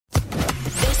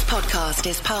podcast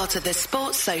is part of the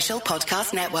Sports Social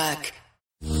Podcast Network.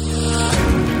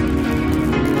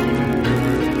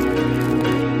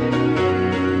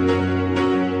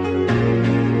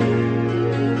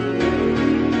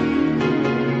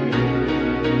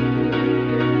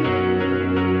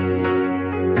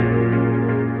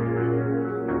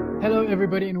 Hello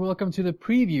everybody and welcome to the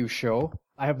preview show.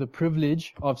 I have the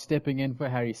privilege of stepping in for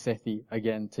Harry Sethi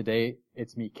again today.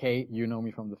 It's me, Kay. You know me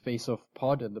from the Face Off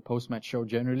pod and the post-match show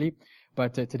generally.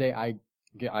 But today I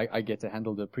get to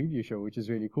handle the preview show, which is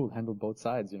really cool. Handle both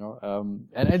sides, you know.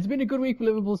 And it's been a good week for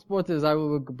Liverpool supporters.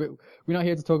 We're not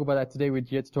here to talk about that today. We're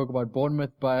here to talk about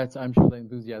Bournemouth, but I'm sure the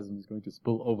enthusiasm is going to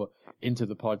spill over into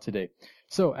the pod today.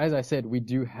 So, as I said, we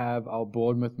do have our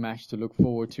Bournemouth match to look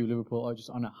forward to. Liverpool are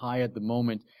just on a high at the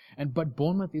moment. But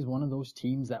Bournemouth is one of those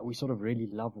teams that we sort of really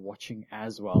love watching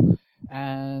as well.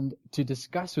 And to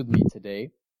discuss with me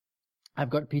today, I've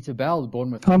got Peter Bell,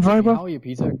 Bournemouth. I'm very well. How are you,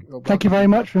 Peter? Thank you very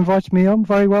much for inviting me on.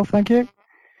 Very well, thank you.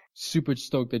 Super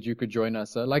stoked that you could join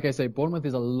us. Like I say, Bournemouth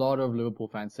is a lot of Liverpool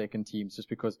fans' second teams just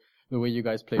because the way you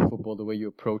guys play football, the way you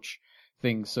approach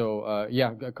things. So, I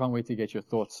can't wait to get your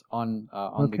thoughts on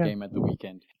the game at the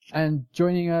weekend. And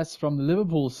joining us from the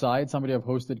Liverpool side, somebody I've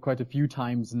hosted quite a few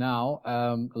times now.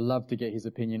 Love to get his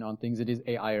opinion on things. It is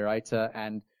AI writer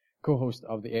and co-host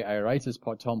of the AI Writers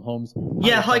pod, Tom Holmes.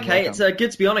 Yeah, hi Kay, it's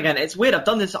good to be on again. It's weird, I've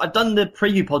done the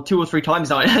preview pod 2 or 3 times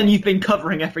now, and you've been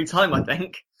covering every time, I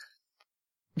think.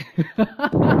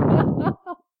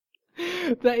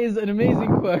 That is an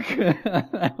amazing quirk.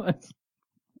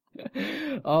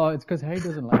 Oh, it's because Harry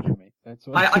doesn't like me. That's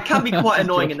why. I can be quite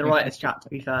annoying in the writers' chat, to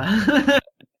be fair.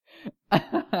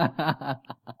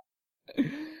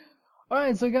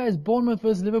 Alright, so guys, Bournemouth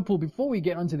versus Liverpool. Before we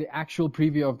get onto the actual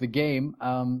preview of the game,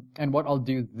 and what I'll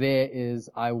do there is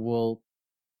I will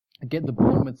get the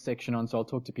Bournemouth section on, so I'll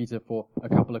talk to Peter for a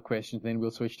couple of questions, then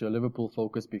we'll switch to a Liverpool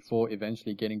focus before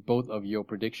eventually getting both of your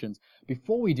predictions.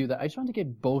 Before we do that, I just want to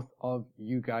get both of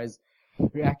you guys'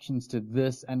 reactions to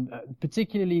this, and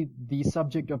particularly the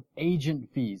subject of agent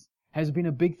fees has been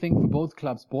a big thing for both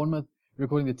clubs. Bournemouth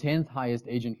recording the 10th highest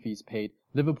agent fees paid,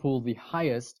 Liverpool the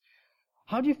highest.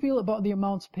 How do you feel about the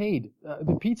amounts paid?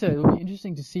 Peter, it'll be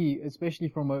interesting to see, especially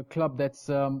from a club that's,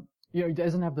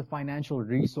 doesn't have the financial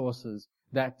resources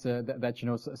that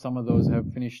some of those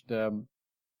have finished, or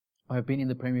have been in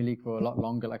the Premier League for a lot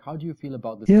longer. Like, how do you feel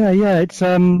about this? Yeah, it's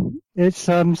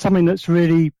something that's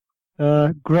really,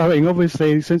 growing,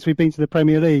 obviously, since we've been to the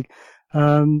Premier League.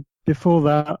 Before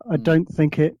that, I don't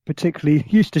think it particularly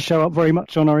used to show up very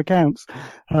much on our accounts.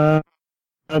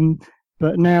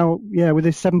 But now, with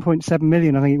this 7.7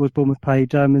 million, I think it was Bournemouth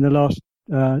paid in the last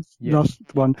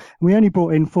one. We only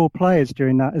brought in 4 players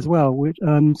during that as well.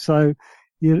 So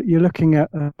you're looking at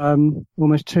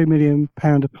almost £2 million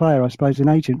a player, I suppose, in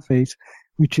agent fees,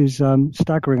 which is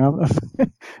staggering. I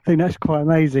think that's quite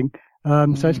amazing.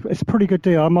 So it's a pretty good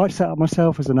deal. I might set up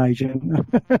myself as an agent.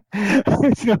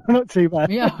 It's not too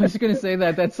bad. Yeah, I was going to say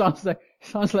that. That sounds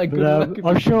like good luck.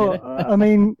 I'm sure. I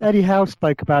mean, Eddie Howe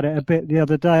spoke about it a bit the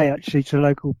other day, actually, to a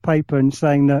local paper, and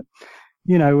saying that,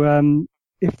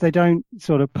 if they don't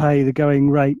sort of pay the going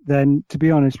rate, then to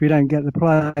be honest, we don't get the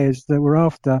players that we're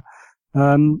after.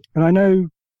 And I know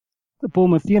that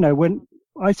Bournemouth, when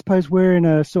I suppose we're in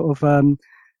a sort of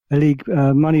a league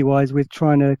money-wise with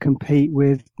trying to compete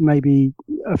with maybe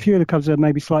a few of the clubs that are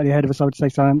maybe slightly ahead of us. I would say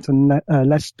Southampton,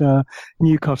 Leicester,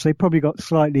 Newcastle. They've probably got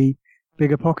slightly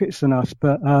bigger pockets than us,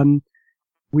 but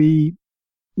we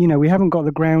haven't got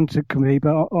the ground to compete.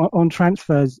 But on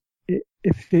transfers,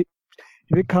 if it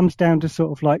comes down to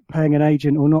sort of like paying an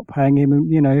agent or not paying him, and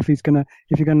if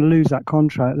you're gonna lose that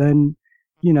contract, then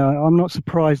I'm not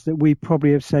surprised that we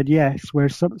probably have said yes,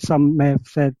 whereas some may have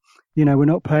said, we're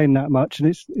not paying that much,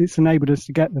 and it's enabled us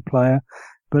to get the player,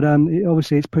 but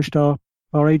obviously it's pushed our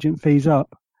agent fees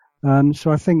up. So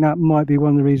I think that might be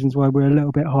one of the reasons why we're a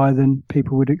little bit higher than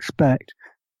people would expect.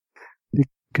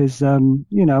 Because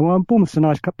Bournemouth's a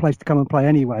nice place to come and play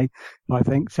anyway. I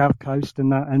think South Coast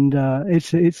and that, and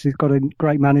it's got a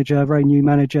great manager, a very new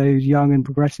manager who's young and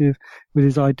progressive with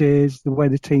his ideas, the way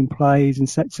the team plays and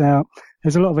sets out.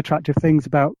 There's a lot of attractive things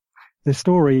about the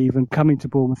story even coming to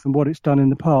Bournemouth and what it's done in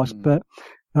the past. But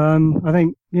I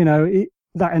think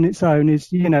that in its own is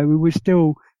we're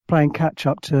still playing catch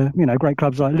up to great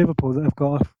clubs like Liverpool that have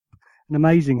got an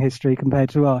amazing history compared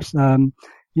to us.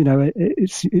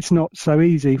 It's not so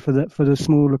easy for the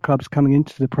smaller clubs coming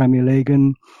into the Premier League,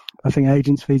 and I think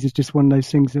agents fees is just one of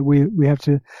those things that we have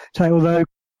to take. Although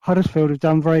Huddersfield have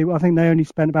done very well. I think they only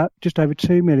spent about just over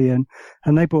 2 million,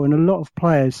 and they brought in a lot of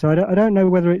players. So I don't know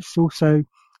whether it's also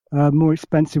more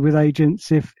expensive with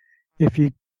agents if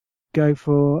you go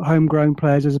for homegrown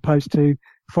players as opposed to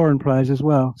foreign players as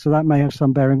well. So that may have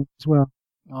some bearing as well.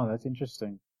 Oh, that's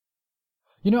interesting.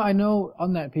 I know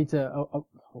on that, Peter, a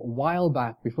while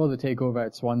back, before the takeover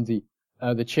at Swansea,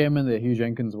 the chairman there, Hugh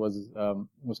Jenkins, was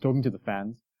talking to the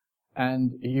fans,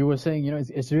 and he was saying,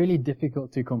 it's really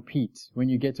difficult to compete when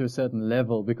you get to a certain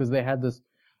level, because they had this,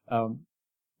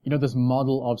 this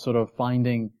model of sort of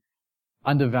finding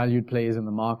undervalued players in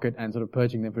the market and sort of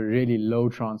purchasing them for really low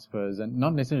transfers, and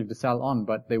not necessarily to sell on,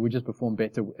 but they would just perform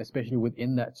better, especially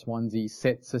within that Swansea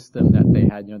set system that they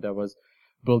had, that was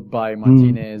built by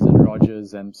Martinez and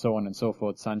Rodgers and so on and so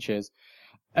forth, Sanchez.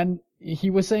 And he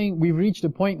was saying we've reached a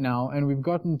point now, and we've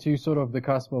gotten to sort of the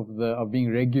cusp of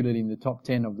being regularly in the top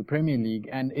 10 of the Premier League,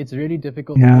 and it's really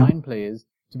difficult to find players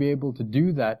to be able to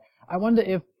do that. I wonder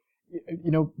if,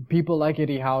 people like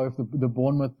Eddie Howe, if the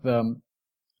Bournemouth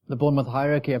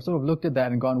hierarchy have sort of looked at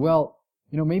that and gone, well,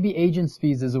 maybe agents'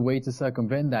 fees is a way to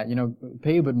circumvent that.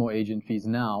 Pay a bit more agent fees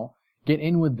now, get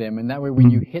in with them, and that way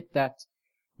when you hit that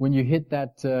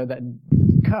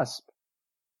cusp,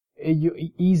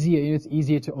 it's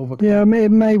easier to overcome. Yeah, it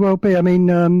may well be. I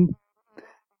mean,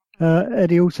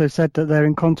 Eddie also said that they're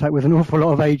in contact with an awful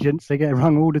lot of agents. They get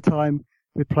rung all the time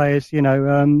with players. They're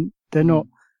not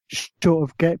short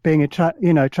of being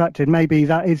attracted. Maybe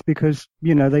that is because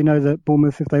they know that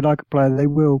Bournemouth, if they like a player, they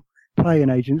will pay an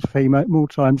agent's fee more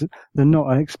times than not,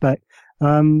 I expect.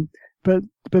 But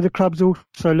the club's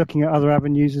also looking at other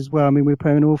avenues as well. I mean, we're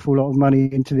putting an awful lot of money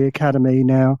into the academy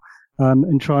now,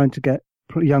 and trying to get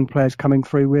young players coming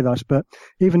through with us. But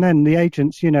even then, the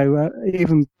agents,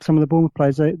 even some of the Bournemouth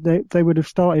players, they would have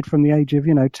started from the age of,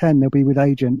 10, they'll be with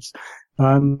agents.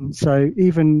 So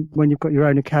even when you've got your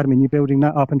own academy and you're building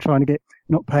that up and trying to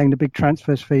not paying the big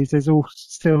transfer fees, there's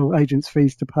still agents'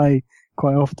 fees to pay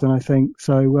quite often, I think.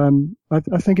 So, I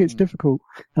think it's difficult,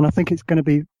 and I think it's going to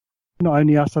be not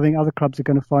only us, I think other clubs are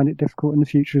going to find it difficult in the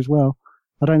future as well.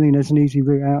 I don't think there's an easy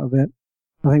route out of it.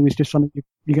 I think it's just something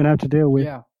you're going to have to deal with.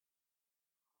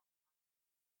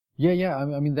 Yeah.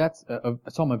 I mean, that's a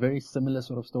very similar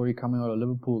sort of story coming out of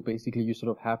Liverpool. Basically, you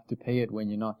sort of have to pay it when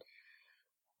you're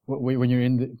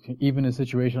in even a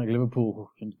situation like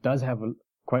Liverpool, who does have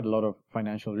quite a lot of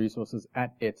financial resources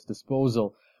at its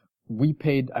disposal. We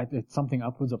paid something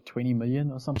upwards of 20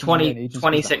 million or something.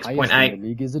 26.8.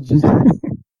 League, is it just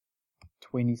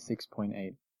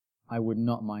 26.8? I would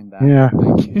not mind that. Yeah.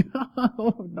 Thank you. That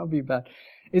would not be bad.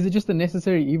 Is it just the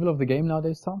necessary evil of the game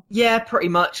nowadays, Tom? Yeah, pretty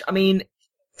much. I mean,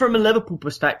 from a Liverpool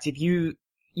perspective, you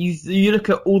look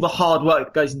at all the hard work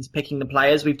that goes into picking the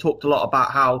players. We've talked a lot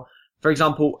about how, for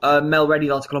example, Mel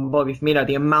Reddy's article on Bobby Firmino,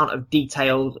 the amount of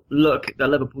detailed look that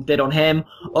Liverpool did on him.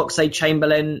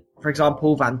 Oxlade-Chamberlain, for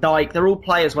example, Van Dijk, they're all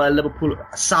players where Liverpool,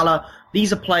 Salah,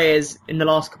 these are players in the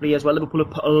last couple of years where Liverpool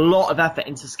have put a lot of effort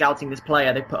into scouting this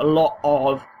player. They put a lot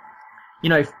of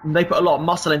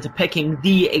muscle into picking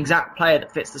the exact player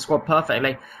that fits the squad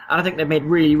perfectly. And I think they've made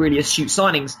really, really astute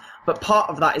signings. But part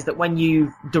of that is that when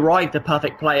you've derived the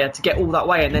perfect player, to get all that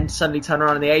way and then suddenly turn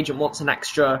around and the agent wants an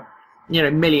extra,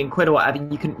 £1 million or whatever,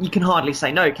 you can hardly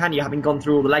say no, can you, having gone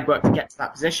through all the legwork to get to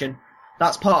that position?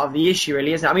 That's part of the issue,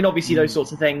 really, isn't it? I mean, obviously those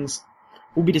sorts of things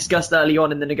will be discussed early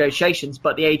on in the negotiations,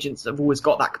 but the agents have always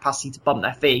got that capacity to bump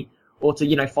their fee or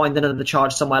to, find another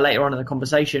charge somewhere later on in the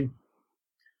conversation.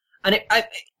 And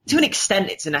to an extent,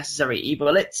 it's a necessary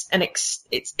evil. It's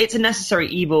a necessary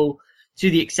evil to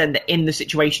the extent that in the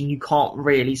situation you can't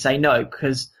really say no,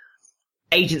 because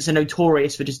agents are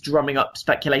notorious for just drumming up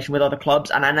speculation with other clubs,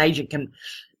 and an agent can.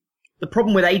 The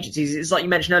problem with agencies is, like you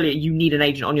mentioned earlier, you need an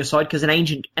agent on your side, because an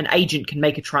agent can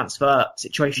make a transfer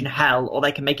situation hell, or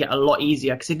they can make it a lot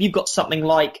easier. Because if you've got something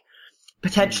like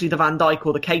potentially the Van Dijk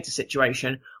or the Keita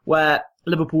situation, where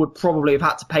Liverpool would probably have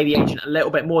had to pay the agent a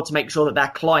little bit more to make sure that their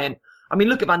client. I mean,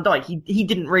 look at Van Dijk. He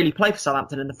didn't really play for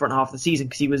Southampton in the front half of the season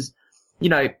because he was, he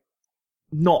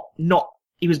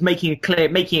was making it clear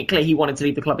he wanted to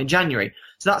leave the club in January.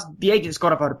 So the agent's got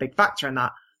to have had a big factor in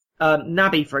that.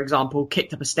 Naby, for example,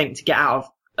 kicked up a stink to get out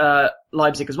of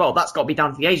Leipzig as well. That's got to be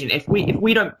down to the agent. If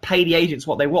we don't pay the agents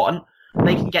what they want,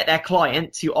 they can get their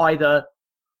client to either,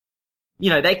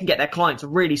 they can get their client to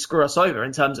really screw us over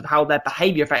in terms of how their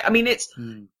behaviour affects. I mean, it's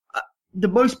the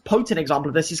most potent example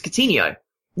of this is Coutinho.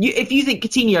 If you think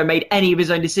Coutinho made any of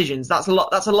his own decisions, that's a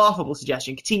laughable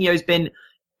suggestion. Coutinho's been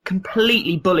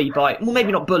completely bullied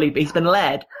maybe not bullied, but he's been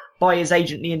led by his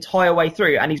agent the entire way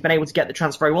through, and he's been able to get the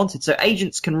transfer he wanted. So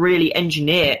agents can really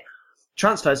engineer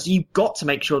transfers. So you've got to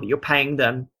make sure that you're paying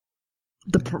them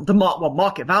the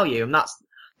market value, and that's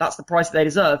the price that they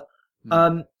deserve.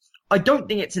 I don't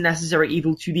think it's a necessary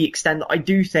evil to the extent that I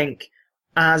do think,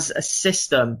 as a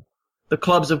system, the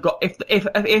clubs have got,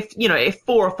 if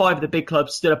 4 or 5 of the big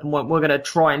clubs stood up and went, we're going to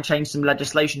try and change some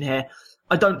legislation here,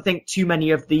 I don't think too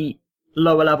many of the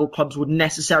lower level clubs would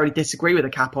necessarily disagree with a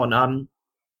cap on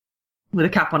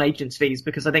agents' fees,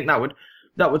 because I think that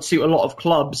would suit a lot of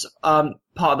clubs. Part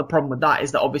of the problem with that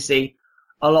is that obviously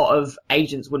a lot of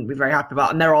agents wouldn't be very happy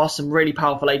about it. And there are some really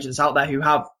powerful agents out there who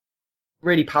have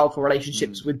really powerful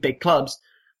relationships with big clubs.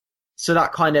 So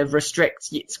that kind of restricts,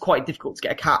 it's quite difficult to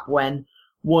get a cap when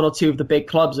 1 or 2 of the big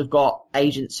clubs have got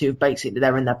agents who have basically,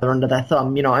 they're under their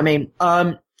thumb, you know what I mean?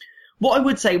 What I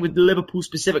would say with Liverpool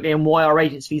specifically and why our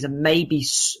agents' fees are maybe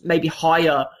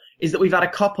higher is that we've had a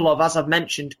couple of, as I've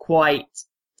mentioned, quite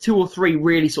 2 or 3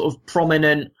 really sort of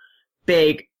prominent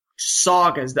big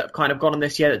sagas that have kind of gone on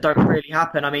this year that don't really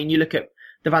happen. I mean, you look at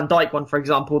the Van Dijk one, for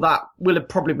example, that will have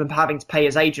probably been having to pay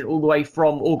his agent all the way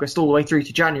from August all the way through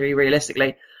to January,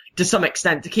 realistically, to some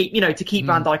extent, to keep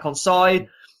Van Dijk on side,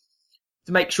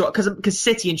 to make sure, because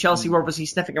City and Chelsea were obviously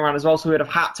sniffing around as well, so we would have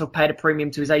had to have paid a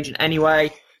premium to his agent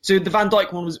anyway. So the Van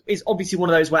Dijk one is obviously one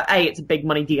of those where it's a big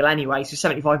money deal anyway, so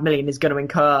 75 million is going to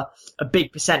incur a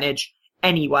big percentage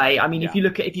anyway. I mean, if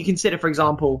you consider, for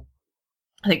example,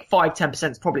 I think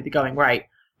 5-10% is probably the going rate.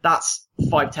 That's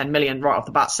 5-10 million right off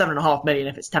the bat, 7.5 million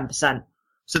if it's 10%.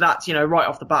 So that's, right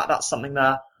off the bat, that's something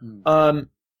there.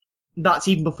 That's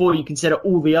even before you consider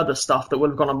all the other stuff that would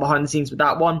have gone on behind the scenes with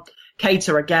that one.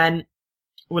 Cater again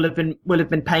will have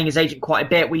been paying his agent quite a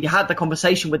bit. We had the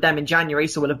conversation with them in January,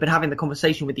 so we'll have been having the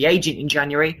conversation with the agent in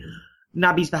January.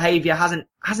 Naby's behaviour hasn't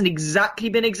exactly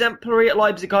been exemplary at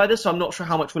Leipzig either, so I'm not sure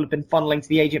how much will have been funneling to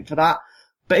the agent for that.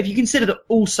 But if you consider that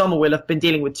all summer we'll have been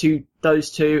dealing with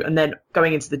those two, and then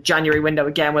going into the January window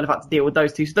again, we'll have had to deal with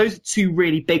those two. So those are 2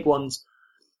 really big ones.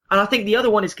 And I think the other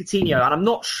one is Coutinho, and I'm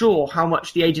not sure how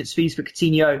much the agent's fees for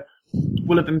Coutinho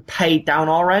will have been paid down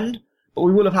our end, but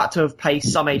we will have had to have paid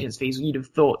some agent's fees, you'd have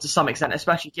thought, to some extent,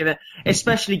 especially given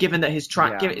that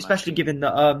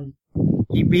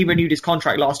he renewed his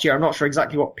contract last year. I'm not sure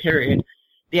exactly what period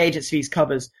the agent's fees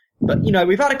covers. But,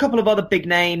 we've had a couple of other big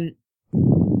name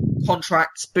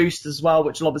contracts boosts as well,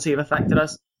 which will obviously have affected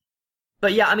us.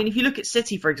 But yeah, I mean, if you look at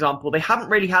City, for example, they haven't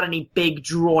really had any big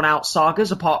drawn out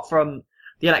sagas apart from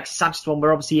the Alexis Sanchez one,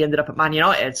 where obviously he ended up at Man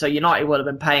United. So United would have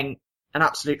been paying an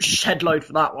absolute shed load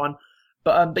for that one.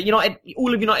 But United,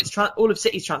 all of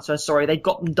City's transfers, they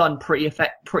got them done pretty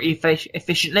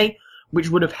efficiently, which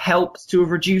would have helped to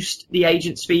have reduced the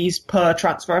agent's fees per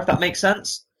transfer, if that makes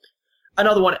sense.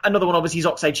 Another one obviously is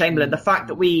Oxlade-Chamberlain. The fact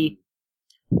that we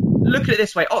look at it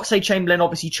this way, Oxlade-Chamberlain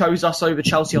obviously chose us over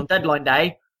Chelsea on deadline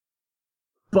day,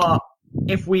 but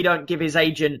if we don't give his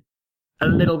agent a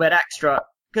little bit extra,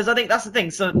 because I think that's the thing.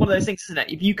 So one of those things, isn't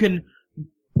it? If you can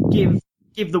give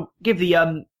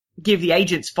the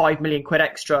agents 5 million quid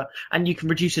extra, and you can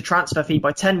reduce a transfer fee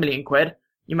by 10 million quid,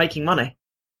 you're making money.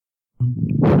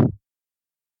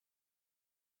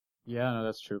 Yeah, no,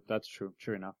 that's true. That's true.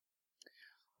 True enough.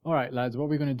 All right, lads, what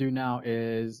we're going to do now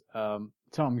is, Tom,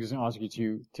 I'm just going to ask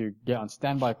you to get on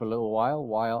standby for a little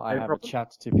while I have a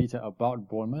chat to Peter about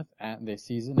Bournemouth and their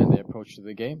season and their approach to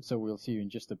the game. So we'll see you in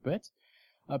just a bit.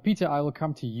 Peter, I will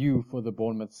come to you for the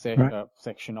Bournemouth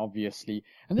section, obviously.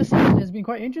 And this season has been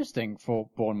quite interesting for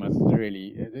Bournemouth,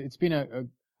 really. It's been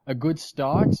a good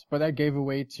start, but that gave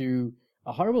away to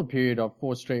a horrible period of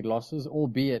 4 straight losses,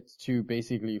 albeit to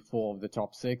basically 4 of the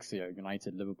top 6,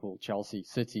 United, Liverpool, Chelsea,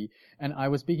 City. And I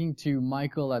was speaking to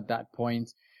Michael at that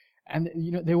point, and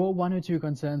there were 1 or 2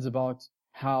 concerns about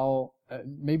how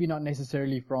maybe not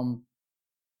necessarily from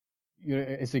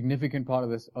a significant part of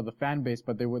the fan base,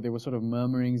 but there were sort of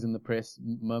murmurings in the press,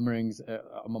 amongst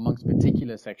a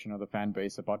particular section of the fan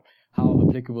base about how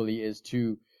applicable he is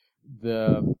to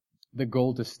the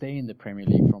goal to stay in the Premier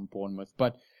League from Bournemouth.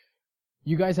 But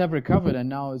you guys have recovered, and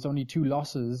now it's only 2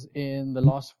 losses in the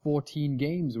last 14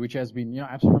 games, which has been,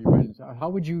 absolutely brilliant. How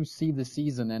would you see the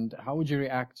season, and how would you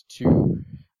react to,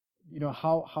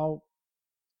 how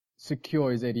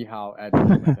secure is Eddie Howe at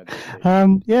Bournemouth at this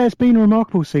stage? Yeah, it's been a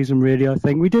remarkable season, really, I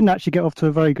think. We didn't actually get off to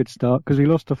a very good start because we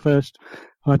lost the first,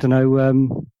 4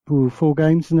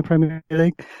 games in the Premier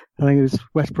League. I think it was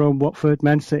West Brom, Watford,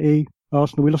 Man City,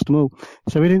 Arsenal. We lost them all.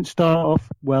 So we didn't start off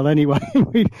well anyway.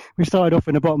 we started off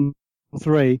in the bottom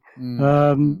 3.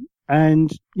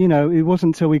 And, it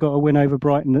wasn't until we got a win over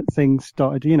Brighton that things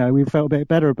started, we felt a bit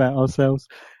better about ourselves.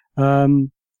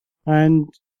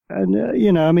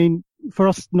 For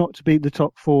us not to beat the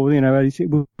top 4,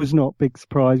 it was not a big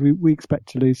surprise. We expect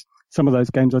to lose some of those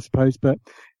games, I suppose, but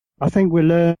I think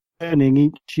we're learning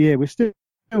each year. We're still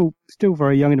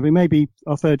very young, and it may be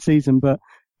our 3rd season, but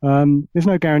there's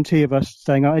no guarantee of us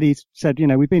staying up. Eddie said,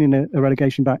 we've been in a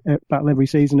relegation battle every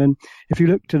season, and if you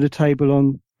look to the table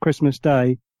on Christmas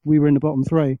Day, we were in the bottom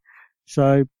three.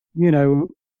 So, we're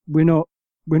not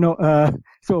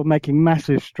sort of making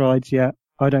massive strides yet,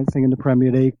 I don't think, in the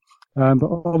Premier League. But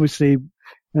obviously,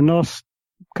 in the last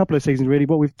couple of seasons, really,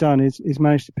 what we've done is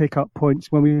managed to pick up points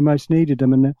when we most needed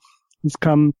them. And it's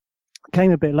came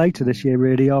a bit later this year,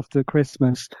 really, after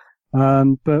Christmas.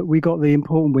 But we got the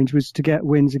important wins, was to get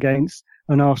wins against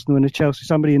an Arsenal and a Chelsea,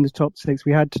 somebody in the top six.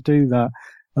 We had to do that.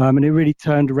 And it really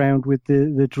turned around with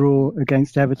the draw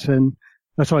against Everton.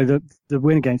 The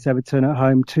win against Everton at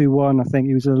home, 2-1. I think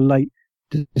it was a late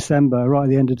December, right at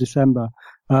the end of December.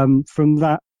 From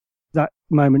that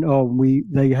moment on,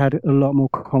 they had a lot more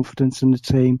confidence in the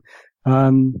team.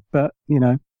 But,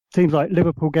 teams like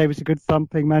Liverpool gave us a good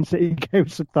thumping, Man City gave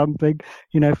us a thumping,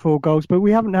 4 goals. But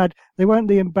they weren't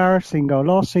the embarrassing goal.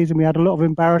 Last season we had a lot of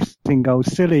embarrassing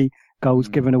goals, silly goals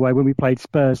given away when we played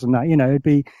Spurs and that. It'd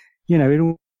be,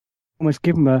 it'd almost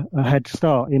give them a head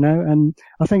start, And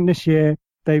I think this year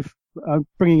they've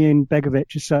bringing in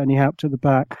Begovic has certainly helped at the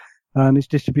back. His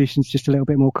distribution's just a little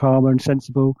bit more calmer and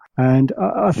sensible. And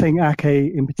I think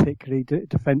Ake, in particular,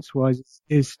 defence-wise,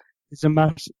 is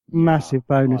a massive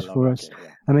bonus for us. Ake, yeah.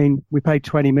 I mean, we paid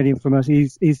 20 million from us.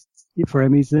 He's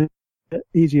the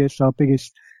easiest, our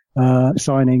biggest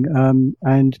signing.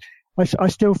 And I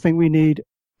still think we need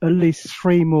at least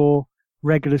 3 more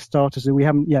regular starters that we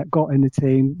haven't yet got in the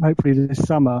team, hopefully this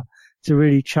summer, to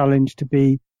really challenge to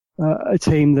be a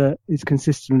team that is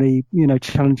consistently,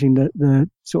 challenging the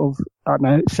sort of,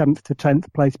 7th to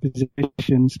 10th place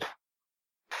positions.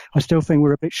 I still think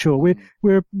we're a bit short.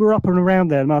 We're up and around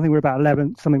there, and I think we're about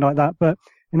 11th, something like that. But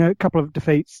a couple of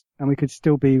defeats, and we could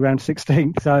still be around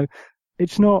 16th. So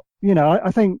it's not,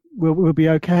 I think we'll be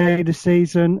okay this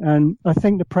season. And I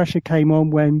think the pressure came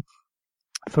on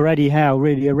for Eddie Howe,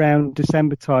 really around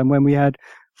December time, when we had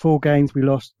 4 games we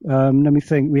lost. Let me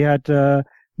think. We had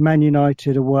Man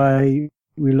United away.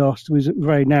 We lost. It was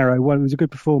very narrow. Well, it was a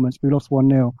good performance. We lost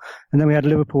 1-0. And then we had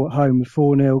Liverpool at home, a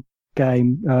 4-0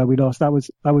 game. We lost. That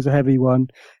was a heavy one.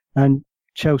 And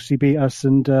Chelsea beat us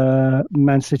and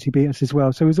Man City beat us as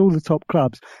well. So it was all the top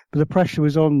clubs. But the pressure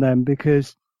was on them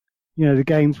because, the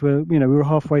games were, we were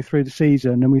halfway through the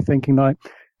season and we're thinking like,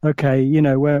 okay,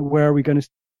 where are we going to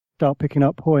start picking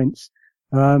up points?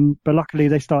 But luckily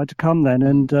they started to come then.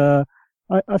 And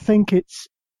I think it's,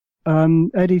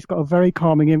 Eddie's got a very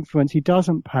calming influence. He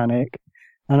doesn't panic.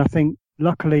 And I think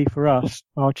luckily for us,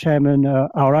 our chairman,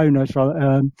 our owner,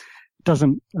 our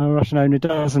Russian owner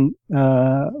doesn't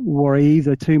worry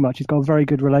either too much. He's got a very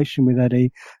good relation with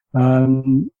Eddie.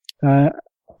 And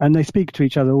they speak to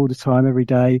each other all the time, every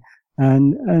day.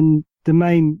 And the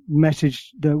main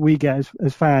message that we get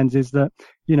as fans is that,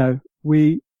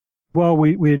 we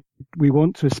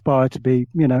want to aspire to be,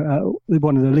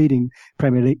 one of the leading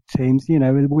Premier League teams.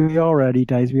 We are early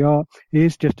days. It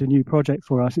is just a new project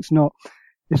for us. It's not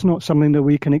something that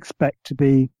we can expect to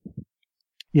be,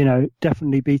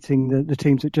 definitely beating the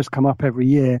teams that just come up every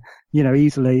year,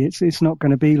 easily. It's not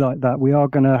going to be like that. We are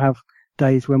going to have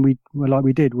days when like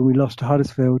we did when we lost to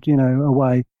Huddersfield,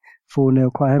 away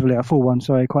 4-0 quite heavily, 4-1,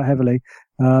 sorry, quite heavily.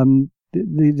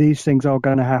 These things are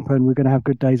going to happen. We're going to have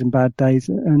good days and bad days,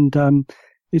 and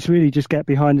it's really just get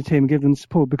behind the team and give them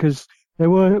support, because there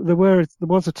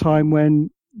was a time when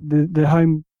the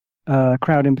home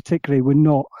crowd in particular were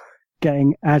not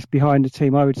getting as behind the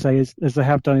team, I would say, as they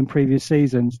have done in previous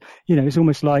seasons. It's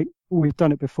almost like we've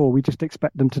done it before. We just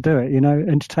expect them to do it,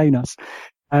 entertain us.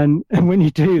 And when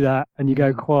you do that and you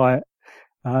go quiet,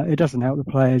 it doesn't help the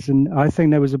players. And I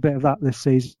think there was a bit of that this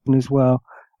season as well.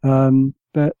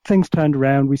 But things turned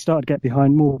around. We started to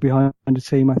get more behind the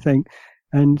team, I think.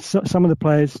 And some of the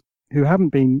players who haven't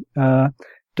been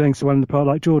doing so well in the part,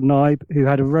 like Jordan Ibe, who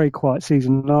had a very quiet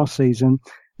season last season,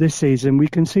 this season, we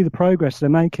can see the progress they're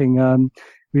making.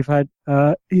 We've had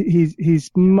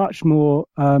he's much more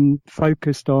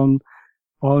focused on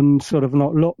sort of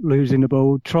not losing the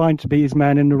ball, trying to be his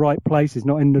man in the right places,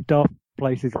 not in the daft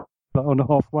places, but on the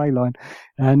halfway line.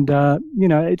 And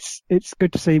it's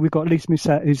good to see. We've got Lise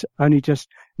Musset, who's only just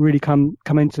really come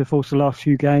into force the last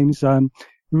few games.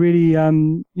 Really,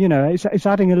 it's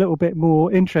adding a little bit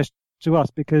more interest to us,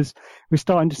 because we're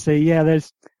starting to see,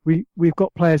 we've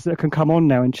got players that can come on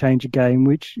now and change a game,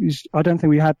 which is, I don't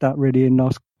think we had that really in the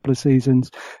last couple of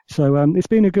seasons. So it's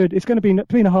been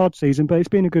a hard season, but it's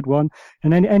been a good one.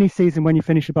 And any season when you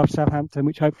finish above Southampton,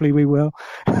 which hopefully we will,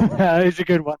 is a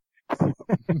good one.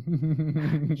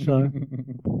 So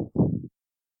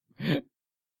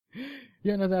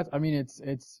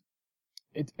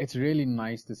it's really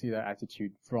nice to see that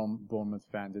attitude from Bournemouth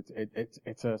fans.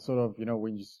 It's a sort of,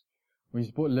 when you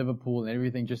support Liverpool and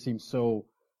everything just seems so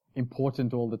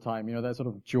important all the time. You know, that sort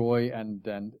of joy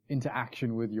and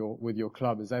interaction with your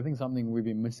club is, I think, something we've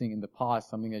been missing in the past,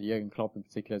 something that Jurgen Klopp in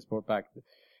particular has brought back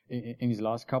in his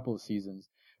last couple of seasons.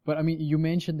 But I mean, you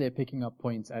mentioned they're picking up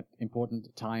points at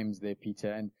important times there,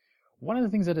 Peter, and one of the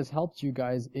things that has helped you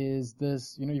guys is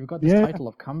this, you know, you've got this title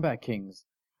of Comeback Kings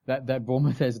that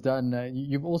Bournemouth has done.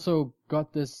 You've also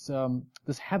got this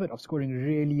habit of scoring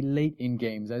really late in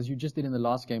games, as you just did in the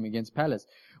last game against Palace,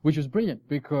 which was brilliant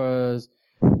because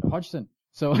Hodgson.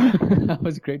 So that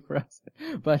was great for us.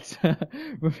 But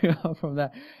moving on from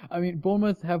that, I mean,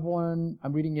 Bournemouth have won,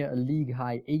 I'm reading here, a league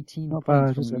high 18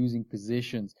 points from losing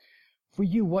positions. For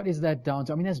you, what is that down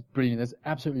to? I mean, that's brilliant. That's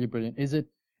absolutely brilliant. Is it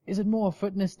more a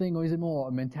fitness thing or is it more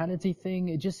a mentality thing?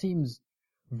 It just seems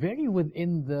very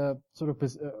within the sort of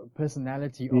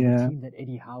personality of a team that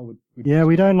Eddie Howe would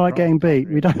we don't like getting beat.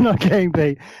 Really. We don't like getting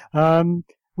beat.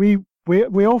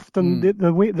 We often,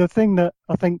 the thing that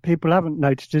I think people haven't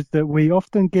noticed is that we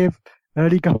often give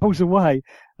early goals away.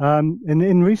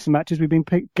 In recent matches, we've been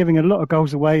giving a lot of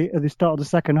goals away at the start of the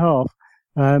second half.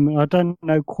 I don't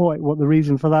know quite what the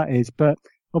reason for that is, but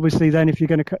obviously then if you're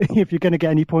going to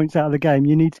get any points out of the game,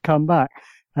 you need to come back.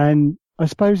 And I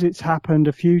suppose it's happened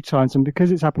a few times, and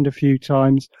because it's happened a few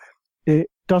times, it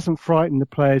doesn't frighten the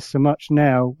players so much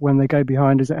now when they go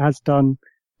behind as it has done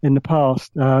in the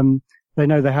past. They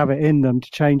know they have it in them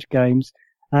to change games.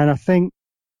 And I think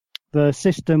the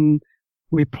system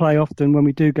we play often when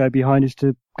we do go behind is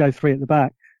to go three at the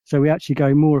back. So we actually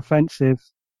go more offensive,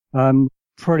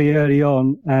 pretty early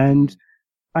on. And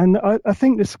I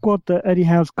think the squad that Eddie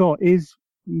Howe's got is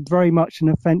very much an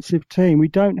offensive team. We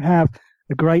don't have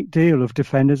a great deal of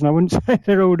defenders, and I wouldn't say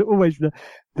they're always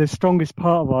the strongest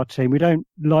part of our team. We don't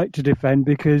like to defend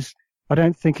because I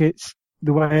don't think it's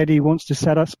the way Eddie wants to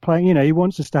set us playing. You know, he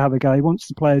wants us to have a go. He wants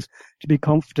the players to be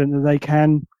confident that they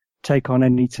can take on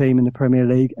any team in the Premier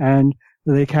League and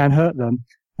that they can hurt them.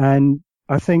 And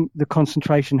I think the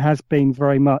concentration has been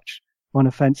very much on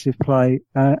offensive play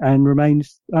and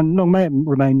remains, and long may it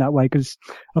remain that way, because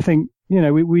I think, you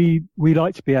know, we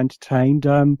like to be entertained.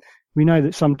 We know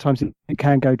that sometimes it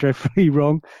can go dreadfully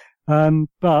wrong.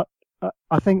 But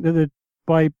I think that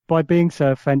by being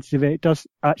so offensive, it does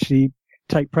actually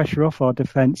take pressure off our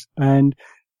defence. And,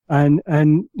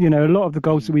 you know, a lot of the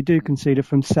goals that we do concede are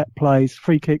from set plays,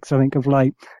 free kicks, I think, of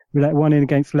late. We let one in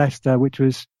against Leicester, which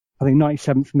was, I think,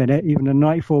 97th minute, even a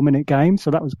 94-minute game.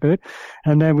 So that was good.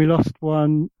 And then we lost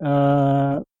one,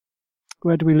 where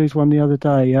did we lose one the other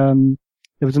day?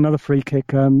 There was another free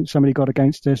kick, somebody got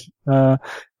against us.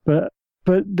 But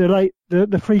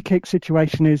the free kick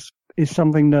situation is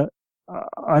something that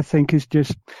I think is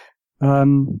just,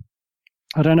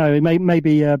 I don't know.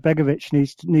 Maybe Begovic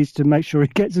needs to make sure he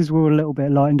gets his wall a little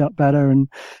bit lined up better, and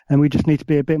we just need to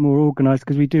be a bit more organised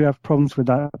because we do have problems with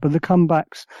that. But the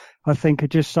comebacks, I think, are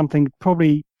just something.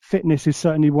 Probably fitness is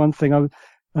certainly one thing.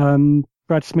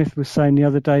 Brad Smith was saying the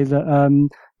other day that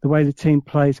the way the team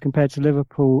plays compared to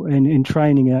Liverpool in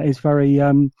training is very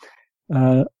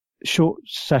short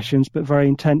sessions but very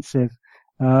intensive.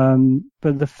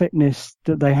 But the fitness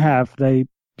that they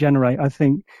generate, I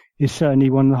think, is certainly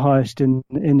one of the highest in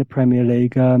the Premier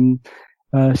League.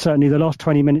 Certainly the last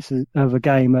 20 minutes of a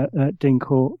game at Dean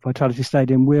Court Vitality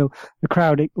Stadium, the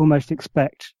crowd almost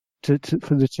expect for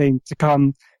the team to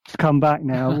come back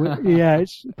now.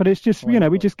 But it's just, you know,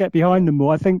 we just get behind them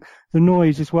more. I think the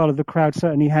noise as well of the crowd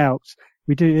certainly helps.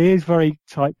 It is very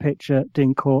tight pitch at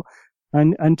Dean Court,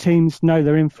 and teams know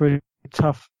they're in for a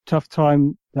tough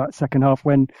time that second half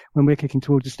when we're kicking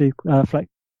towards the Steve Fletcher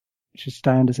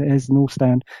stand, as it is, an all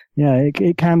stand. Yeah,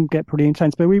 it can get pretty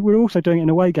intense, but we're also doing it in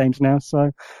away games now.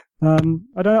 So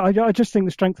I just think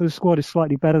the strength of the squad is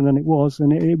slightly better than it was,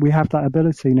 and we have that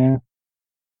ability now.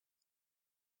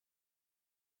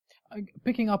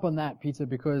 Picking up on that, Peter,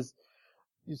 because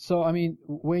I mean,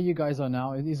 where you guys are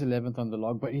now, it is 11th on the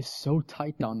log, but it's so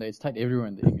tight down there. It's tight everywhere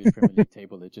in the English Premier League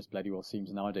table. It just bloody well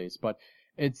seems nowadays. But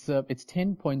it's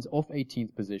 10 points off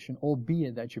 18th position,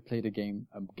 albeit that you played a game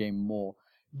more.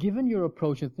 Given your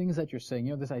approach and things that you're saying,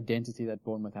 you know, this identity that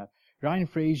Bournemouth have, Ryan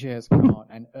Fraser has come out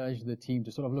and urged the team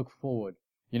to sort of look forward.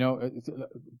 You know,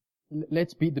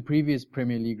 let's beat the previous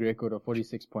Premier League record of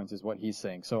 46 points is what he's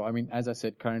saying. So, I mean, as I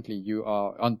said, currently you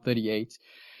are on 38.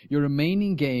 Your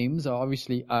remaining games are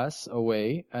obviously us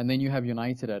away, and then you have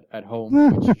United at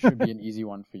home, which should be an easy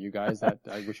one for you guys. I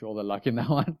wish you all the luck in that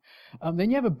one. Then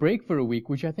you have a break for a week,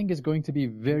 which I think is going to be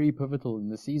very pivotal in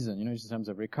the season, you know, in terms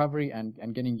of recovery and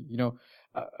getting, you know,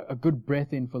 a good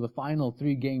breath in for the final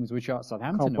three games, which are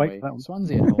Southampton away,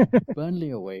 Swansea at home, Burnley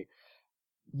away.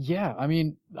 Yeah, I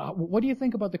mean, what do you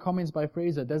think about the comments by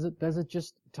Fraser? Does it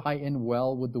just tie in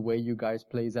well with the way you guys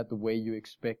play? Is that the way you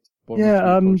expect Bournemouth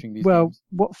to be approaching these well, games?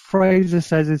 what Fraser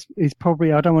says is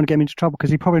probably, I don't want to get him into trouble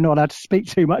because he's probably not allowed to speak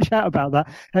too much out about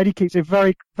that. And he keeps it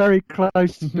very, very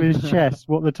close to his chest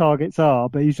what the targets are,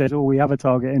 but he says, we have a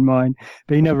target in mind,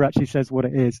 but he never actually says what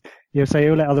it is. He'll say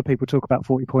he'll let other people talk about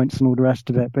 40 points and all the rest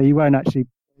of it, but he won't actually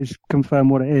confirm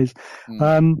what it is.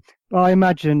 I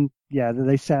imagine, that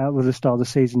they set out with the start of the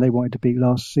season, they wanted to beat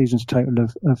last season's total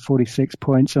of 46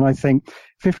 points. And I think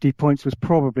 50 points was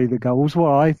probably the goal, was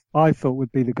what I thought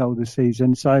would be the goal this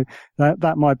season. So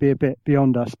that might be a bit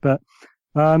beyond us. But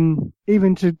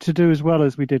even to do as well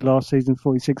as we did last season,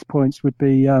 46 points would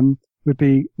be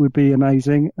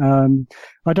amazing.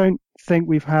 I don't think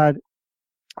we've had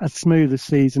a smoother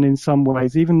season in some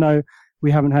ways, even though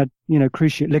we haven't had,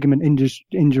 cruciate ligament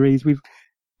injuries.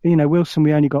 Wilson,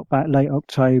 we only got back late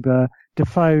October.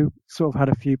 Defoe sort of had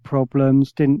a few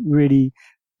problems, didn't really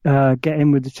get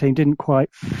in with the team, didn't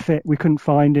quite fit. We couldn't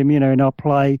find him, in our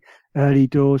play early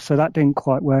doors, so that didn't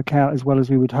quite work out as well as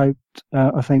we would hoped,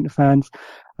 I think, the fans.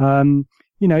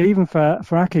 Even for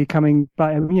Aki coming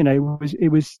back, it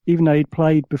was, even though he'd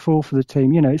played before for the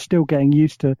team, it's still getting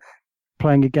used to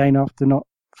playing again after not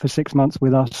for 6 months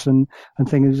with us and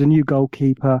things. There's a new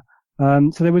goalkeeper.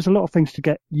 So there was a lot of things to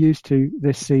get used to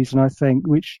this season, I think,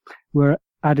 which were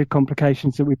added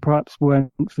complications that we perhaps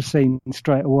weren't foreseen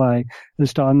straight away at the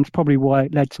start. And it's probably why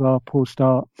it led to our poor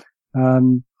start.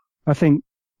 I think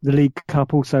the League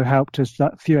Cup also helped us,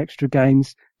 that few extra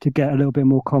games, to get a little bit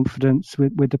more confidence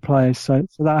with the players. So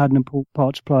that had an important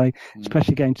part to play,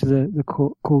 especially getting to the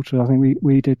quarter. I think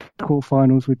we did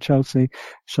quarterfinals with Chelsea.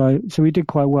 So we did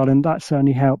quite well, and that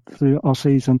certainly helped through our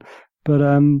season. But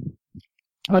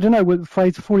I don't know, with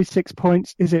Fraser, 46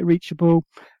 points, is it reachable?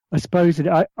 I suppose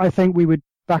I think we would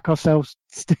back ourselves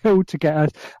still to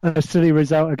get a silly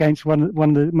result against one of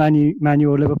the Man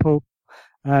U or Liverpool.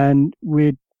 And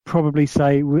we'd probably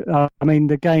say,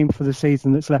 the game for the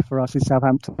season that's left for us is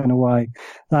Southampton away.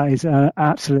 That is an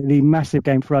absolutely massive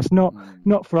game for us. Not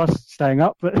for us staying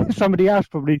up, but somebody else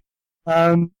probably.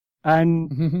 And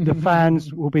the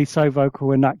fans will be so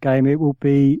vocal in that game. It'll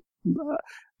be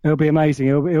amazing.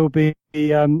 It'll be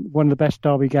one of the best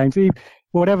derby games.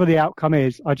 Whatever the outcome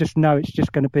is, I just know it's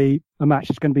just going to be a match.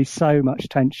 It's going to be so much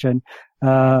tension.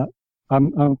 I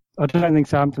don't think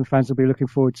Southampton fans will be looking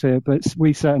forward to it, but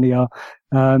we certainly are.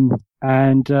 I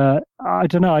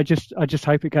don't know. I just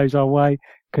hope it goes our way,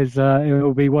 because it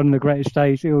will be one of the greatest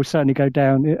days. It will certainly go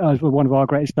down as one of our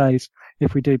greatest days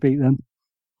if we do beat them.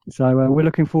 So we're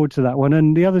looking forward to that one.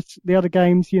 And the other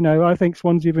games, I think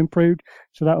Swansea have improved,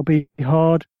 so that'll be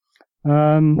hard.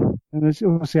 And there's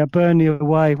obviously a Burnley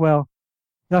away. Well,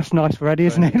 that's nice for Eddie,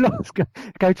 isn't it?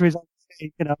 Go to his own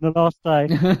city, on the last day.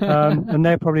 And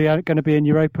they're probably going to be in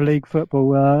Europa League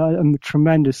football. And the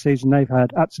tremendous season they've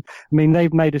had.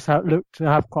 They've made us look to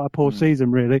have quite a poor season,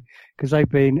 really, because they've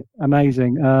been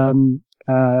amazing.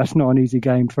 That's not an easy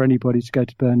game for anybody to go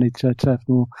to Burnley to Turf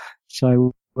Moor.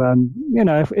 So,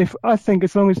 if I think,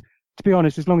 as long as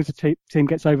the team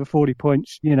gets over 40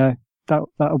 points,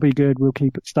 that'll be good. We'll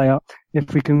stay up.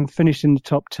 If we can finish in the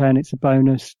top 10, it's a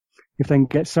bonus. If they can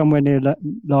get somewhere near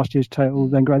last year's total,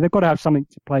 then great. They've got to have something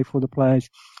to play for, the players.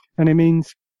 And it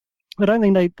means, I don't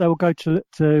think they will go to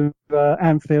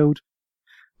Anfield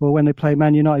or when they play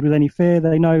Man United with any fear.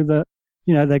 They know that,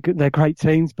 they're great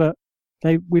teams, but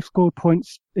we've scored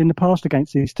points in the past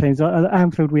against these teams. At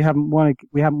Anfield, we haven't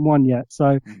won yet.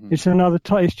 So it's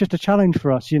it's just a challenge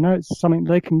for us. It's something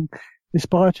they can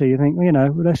aspire to. You think,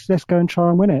 let's go and try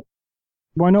and win it.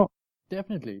 Why not?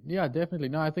 Definitely. Yeah, definitely.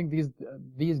 No, I think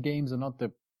these games are not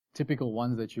the typical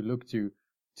ones that you look to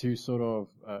sort of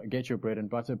get your bread and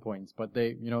butter points, but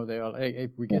they are, hey,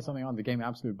 if we get something on the game,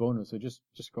 absolute bonus. So just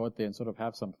go out there and sort of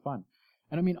have some fun.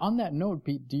 And on that note,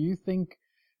 Pete, do you think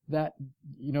that,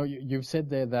 you've said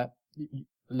there that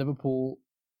Liverpool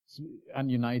and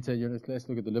United, let's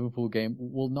look at the Liverpool game,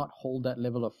 will not hold that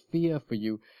level of fear for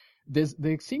you.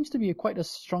 There seems to be quite a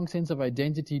strong sense of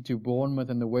identity to Bournemouth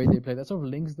and the way they play. That sort of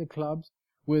links the clubs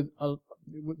with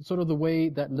sort of the way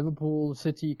that Liverpool,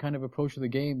 City kind of approach the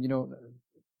game,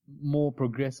 more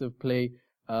progressive play,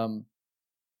 and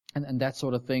that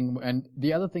sort of thing. And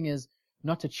the other thing is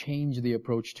not to change the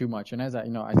approach too much. And as I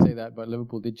say that, but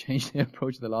Liverpool did change their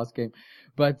approach the last game.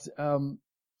 But, how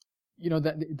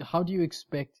do you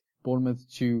expect Bournemouth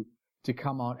to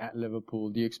come out at Liverpool?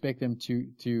 Do you expect them to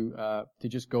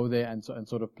just go there and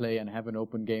sort of play and have an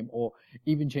open game, or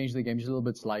even change the game just a little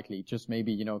bit slightly? Just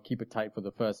maybe, keep it tight for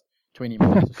the first 20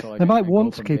 minutes or so. They might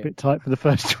want to keep it tight for the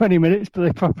first 20 minutes, but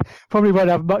they probably won't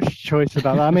have much choice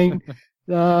about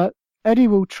that. Eddie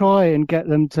will try and get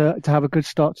them to have a good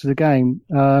start to the game.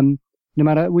 No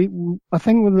matter, I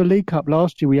think with the League Cup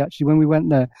last year, when we went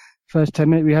there, first 10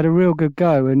 minutes, we had a real good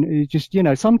go. And it just,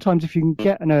 sometimes if you can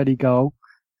get an early goal,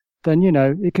 then,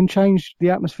 it can change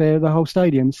the atmosphere of the whole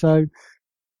stadium. So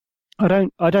I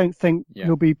don't think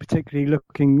he'll be particularly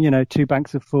looking, 2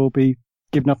 banks of 4,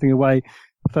 give nothing away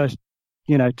first,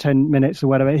 10 minutes or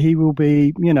whatever. He will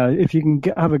be, if you can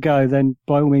have a go, then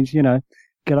by all means,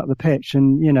 get up the pitch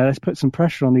and, let's put some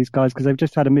pressure on these guys because they've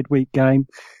just had a midweek game.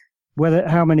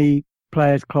 How many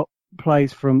players Klopp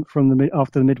plays from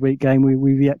after the midweek game,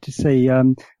 we've yet to see.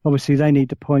 Obviously, they need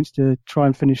the points to try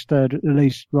and finish third at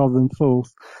least rather than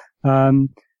fourth.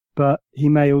 But he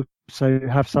may also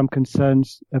have some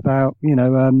concerns about,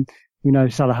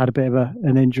 Salah had a bit of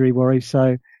an injury worry.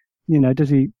 So, does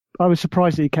he? I was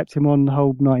surprised that he kept him on the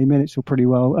whole 90 minutes or pretty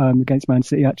well against Man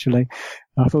City. Actually,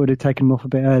 I thought we'd have taken him off a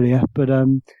bit earlier, but.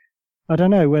 I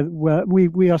don't know.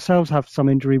 We ourselves have some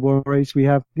injury worries. We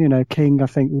have, King, I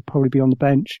think, will probably be on the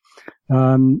bench.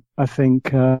 I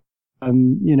think,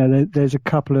 there's a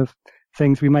couple of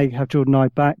things. We may have Jordan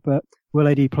Ibe back, but will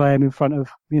Eddie play him in front of,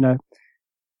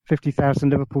 50,000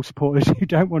 Liverpool supporters who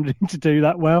don't want him to do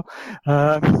that well?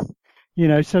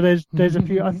 So there's a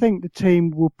few. I think the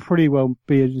team will pretty well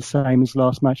be the same as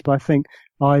last match, but I think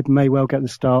Ibe may well get the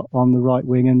start on the right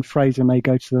wing and Fraser may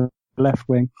go to the left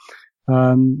wing.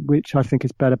 Which I think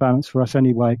is better balance for us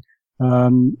anyway.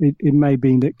 It may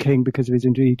be that King, because of his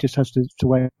injury, he just has to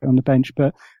wait on the bench.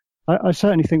 But I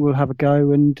certainly think we'll have a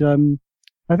go. And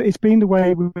it's been the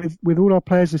way with all our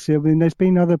players this year. I mean, there's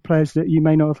been other players that you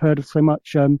may not have heard of so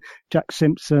much. Jack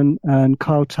Simpson and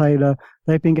Kyle Taylor,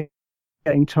 they've been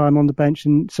getting time on the bench,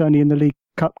 and certainly in the League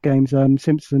Cup games,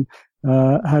 Simpson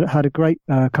had a great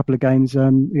couple of games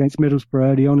against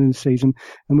Middlesbrough early on in the season,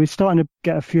 and we're starting to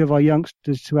get a few of our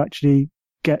youngsters to actually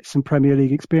get some Premier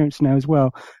League experience now as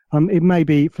well. It may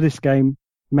be for this game,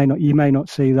 you may not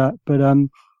see that, but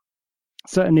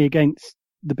certainly against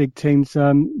the big teams,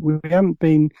 we haven't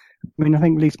been. I mean, I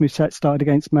think Lys Mousset started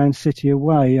against Man City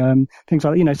away. Things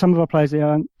like some of our players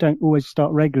that don't always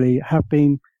start regularly have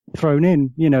been thrown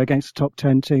in, against the top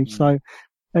 10 teams. So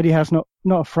Eddie Howe's not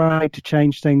afraid to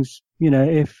change things.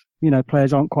 If,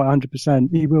 players aren't quite 100%,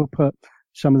 he will put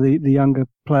some of the younger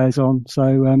players on.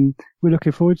 So, we're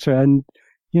looking forward to it. And,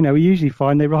 we usually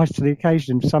find they rise to the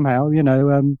occasion somehow.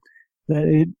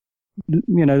 The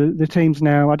teams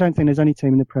now, I don't think there's any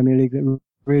team in the Premier League that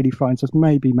really frightens us.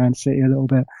 Maybe Man City a little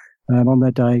bit, on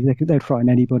their day. They'd frighten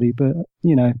anybody, but,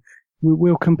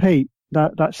 we'll compete.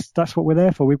 That's what we're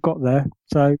there for. We've got there.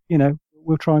 So,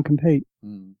 we'll try and compete.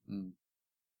 Mm-hmm.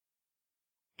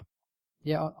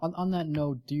 Yeah, on that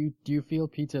note, do you feel,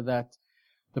 Peter, that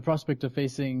the prospect of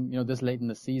facing, this late in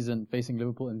the season, facing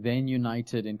Liverpool and then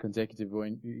United in consecutive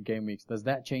game weeks, does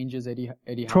that change Eddie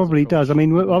Howe's Probably approach? Does. I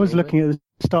mean, I was looking at the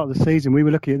start of the season. We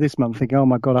were looking at this month thinking, oh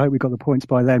my God, I hope we got the points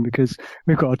by then because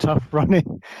we've got a tough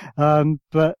running.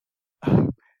 But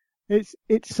it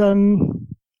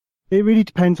really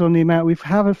depends on the amount. We've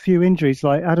had a few injuries,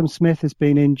 like Adam Smith has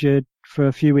been injured for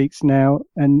a few weeks now,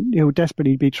 and he'll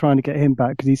desperately be trying to get him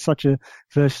back because he's such a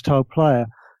versatile player.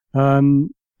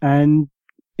 And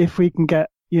if we can get,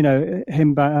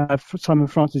 him back, Simon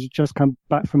Francis has just come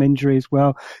back from injury as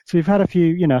well. So we've had a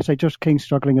few, I say Josh King's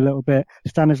struggling a little bit.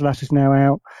 Stanislas is now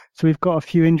out. So we've got a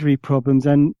few injury problems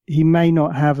and he may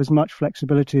not have as much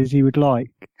flexibility as he would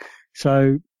like.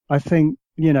 So I think,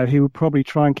 he will probably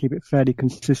try and keep it fairly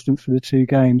consistent for the 2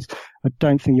 games. I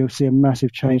don't think you'll see a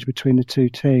massive change between the 2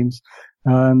 teams,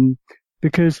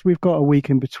 because we've got a week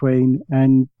in between.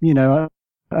 And,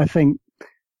 I think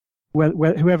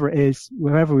whoever it is,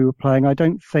 whoever we were playing, I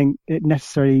don't think he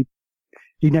necessarily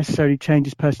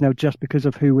changes personnel just because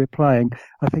of who we're playing.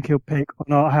 I think he'll pick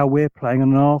on how we're playing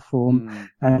and on our form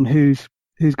and who's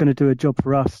going to do a job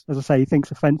for us. As I say, he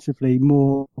thinks offensively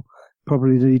more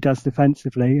probably than he does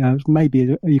defensively.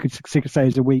 Maybe you could say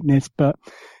is a weakness, but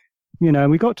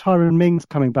we got Tyrone Mings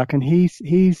coming back, and he's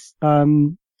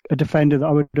a defender that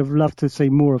I would have loved to see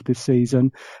more of this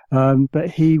season.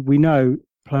 But we know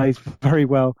plays very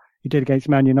well. He did against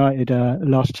Man United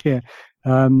last year.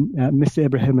 Mr.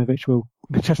 Ibrahimovic will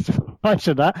testify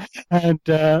to that. And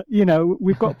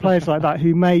we've got players like that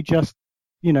who may just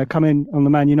come in on the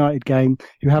Man United game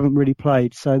who haven't really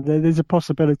played. So there's a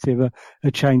possibility of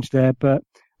a change there. But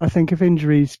I think if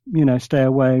injuries, stay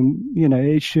away,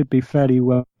 it should be fairly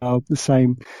well the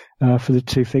same for the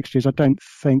 2 fixtures. I don't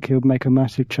think he'll make a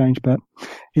massive change, but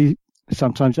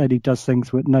sometimes Eddie does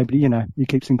things with nobody, he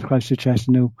keeps things close to the chest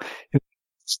and he'll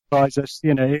surprise us.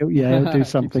 He'll do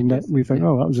something that we think,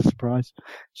 oh, that was a surprise.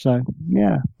 So,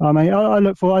 yeah. I mean, I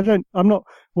look for. I'm not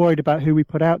worried about who we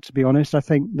put out, to be honest. I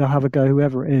think they'll have a go,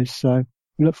 whoever it is. So,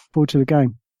 we look forward to the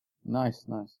game. Nice.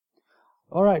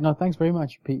 All right. No, thanks very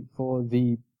much, Pete, for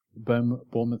the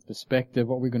Bournemouth perspective.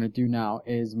 What we're going to do now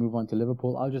is move on to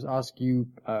Liverpool. I'll just ask you,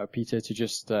 Peter, to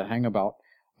just hang about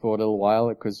for a little while,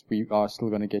 because we are still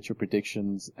going to get your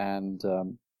predictions and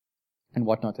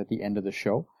whatnot at the end of the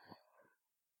show.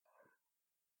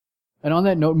 And on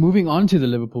that note, moving on to the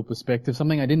Liverpool perspective,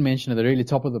 something I didn't mention at the really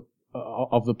top of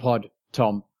the pod,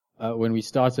 Tom, when we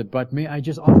started, but may I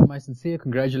just offer my sincere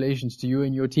congratulations to you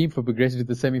and your team for progressing to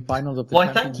the semi-finals of the Why,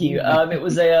 Champions thank you. League. It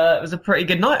was a pretty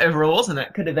good night overall, wasn't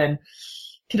it? Could have been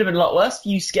a lot worse.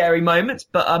 Few scary moments,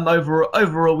 but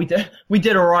overall we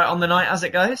did all right on the night as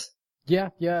it goes. Yeah.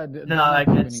 No,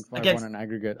 against an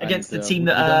aggregate against and, the team we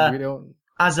that don't-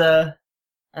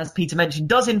 as Peter mentioned,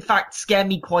 does in fact scare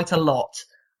me quite a lot.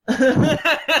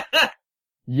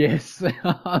 Yes.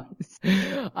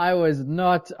 I was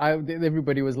not.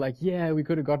 Everybody was like, yeah, we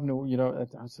could have gotten, I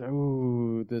was like,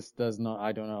 ooh,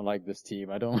 I don't like this team.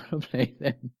 I don't want to play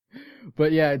them.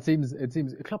 But yeah, it seems,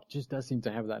 Klopp just does seem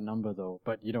to have that number though.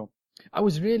 But, I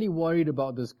was really worried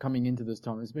about this coming into this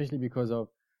tournament, especially because of,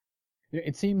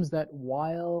 it seems that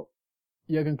while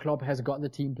Jurgen Klopp has got the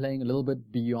team playing a little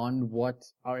bit beyond what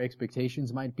our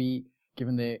expectations might be,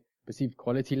 given their perceived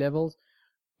quality levels,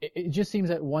 it just seems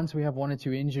that once we have one or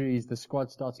two injuries, the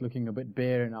squad starts looking a bit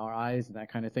bare in our eyes and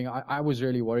that kind of thing. I was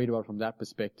really worried about from that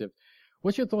perspective.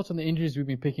 What's your thoughts on the injuries we've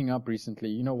been picking up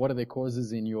recently? What are their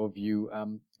causes in your view?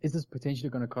 Is this potentially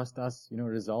going to cost us,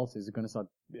 results? Is it going to start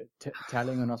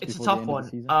tallying on us before the end of the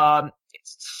season?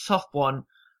 It's a tough one.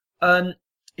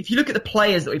 If you look at the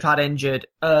players that we've had injured,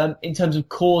 in terms of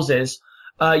causes,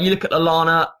 you look at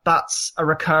Lallana, that's a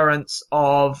recurrence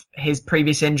of his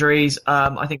previous injuries.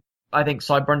 I think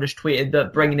Cy Brundish tweeted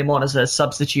that bringing him on as a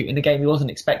substitute in the game he wasn't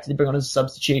expected to bring on as a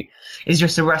substitute is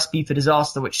just a recipe for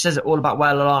disaster, which says it all about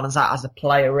where Lallana's at as a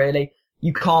player, really.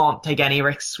 You can't take any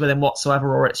risks with him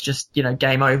whatsoever, or it's just,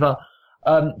 game over.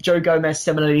 Joe Gomez,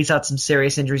 similarly, he's had some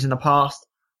serious injuries in the past.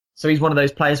 So he's one of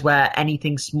those players where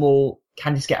anything small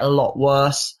can just get a lot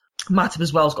worse. Matip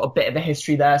as well has got a bit of a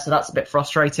history there, so that's a bit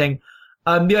frustrating.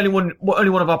 The only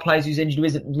one of our players who's injured who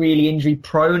isn't really injury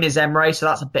prone is Emre, so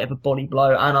that's a bit of a body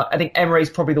blow. And I think Emre's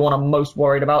probably the one I'm most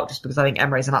worried about, just because I think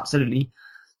Emre's an absolutely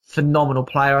phenomenal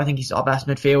player. I think he's our best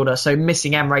midfielder. So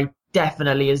missing Emre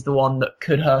definitely is the one that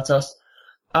could hurt us.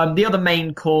 The other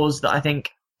main cause that I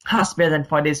think has to be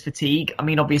identified is fatigue. I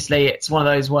mean, obviously it's one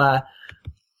of those where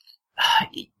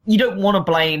you don't want to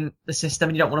blame the system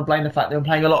and you don't want to blame the fact that we're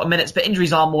playing a lot of minutes, but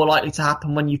injuries are more likely to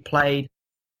happen when you've played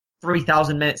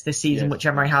 3,000 minutes this season, yes, which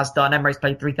Emre has done. Emre's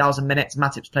played 3,000 minutes.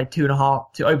 Matip's played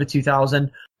 2.5 to over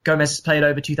 2,000. Gomez has played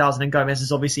over 2,000, and Gomez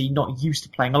is obviously not used to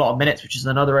playing a lot of minutes, which is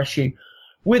another issue.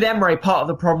 With Emre, part of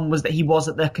the problem was that he was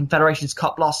at the Confederations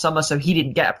Cup last summer, so he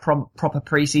didn't get a proper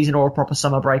pre-season or a proper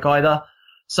summer break either.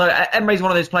 So Emre's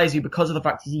one of those players who, because of the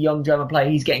fact he's a young German player,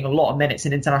 he's getting a lot of minutes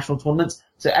in international tournaments.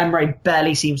 So Emre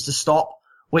barely seems to stop,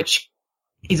 which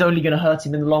is only going to hurt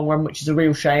him in the long run, which is a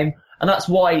real shame. And that's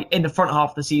why in the front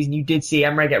half of the season, you did see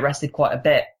Emre get rested quite a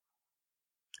bit.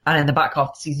 And in the back half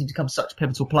of the season, he becomes such a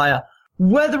pivotal player.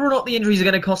 Whether or not the injuries are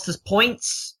going to cost us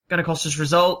points, going to cost us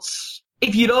results,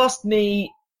 if you'd asked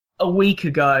me a week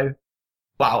and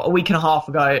a half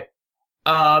ago,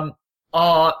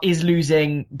 is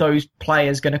losing those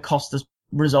players going to cost us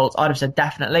results? I'd have said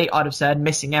definitely. I'd have said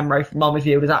missing Emre from our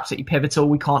midfield is absolutely pivotal.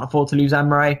 We can't afford to lose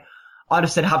Emre. I'd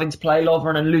have said having to play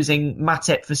Lovren and losing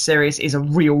Matip for Sirius is a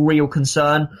real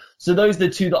concern. So those are the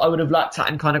two that I would have looked at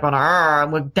and kind of gone,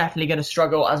 and we're definitely going to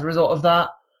struggle as a result of that.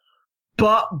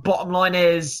 But bottom line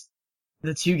is,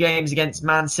 the two games against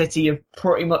Man City have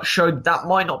pretty much showed that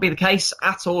might not be the case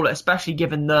at all, especially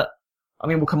given that,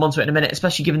 we'll come on to it in a minute,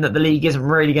 especially given that the league isn't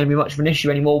really going to be much of an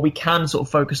issue anymore. We can sort of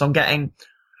focus on getting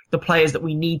the players that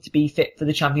we need to be fit for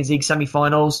the Champions League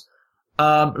semi-finals.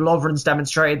 Lovren's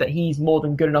demonstrated that he's more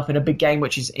than good enough in a big game,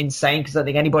 which is insane because I don't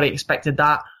think anybody expected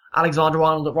that.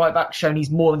 Alexander-Arnold at right back shown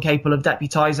he's more than capable of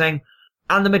deputising.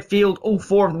 And the midfield, all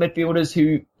four of the midfielders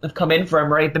who have come in for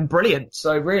Emre have been brilliant.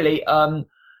 So really,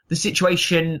 the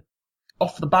situation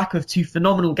off the back of two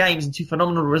phenomenal games and two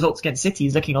phenomenal results against City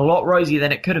is looking a lot rosier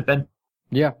than it could have been.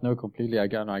 Yeah, no, completely. I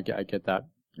get that.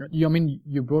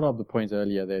 You brought up the point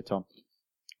earlier there, Tom.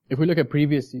 If we look at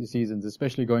previous seasons,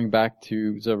 especially going back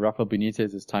to sort of Rafa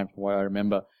Benitez's time from what I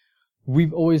remember,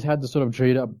 we've always had the sort of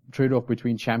trade-off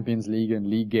between Champions League and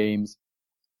league games.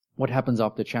 What happens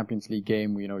after Champions League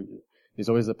game? There's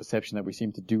always the perception that we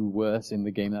seem to do worse in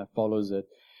the game that follows it.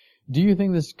 Do you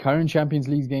think this current Champions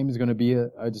League game is going to be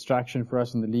a distraction for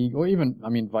us in the league, or even, I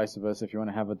mean, vice versa if you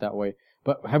want to have it that way?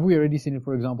 But have we already seen it,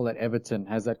 for example, at Everton?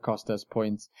 Has that cost us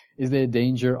points? Is there a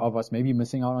danger of us maybe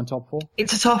missing out on top four?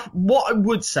 It's a tough. What I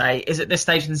would say is at this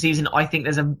stage in the season, I think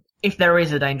if there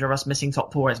is a danger of us missing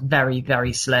top four, it's very,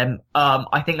 very slim.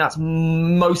 I think that's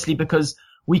mostly because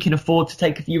we can afford to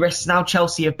take a few risks now.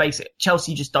 Chelsea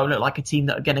just don't look like a team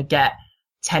that are going to get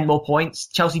 10 more points.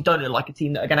 Chelsea don't look like a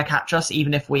team that are going to catch us,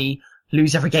 even if we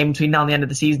lose every game between now and the end of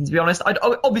the season, to be honest.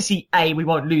 Obviously, A, we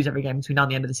won't lose every game between now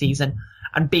and the end of the season,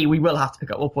 and B, we will have to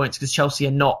pick up more points because Chelsea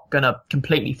are not going to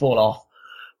completely fall off.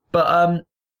 But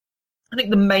I think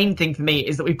the main thing for me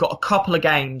is that we've got a couple of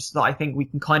games that I think we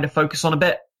can kind of focus on a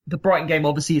bit. The Brighton game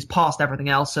obviously is past everything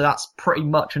else, so that's pretty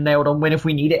much a nailed on win if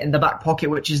we need it in the back pocket,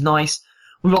 which is nice.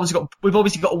 We've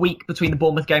obviously got a week between the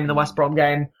Bournemouth game and the West Brom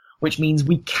game, which means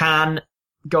we can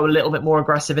go a little bit more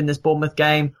aggressive in this Bournemouth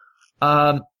game.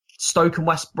 Stoke and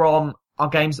West Brom are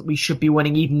games that we should be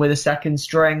winning even with a second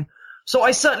string. So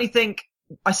I certainly think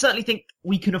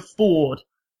we can afford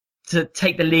to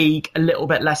take the league a little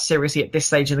bit less seriously at this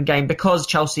stage in the game because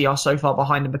Chelsea are so far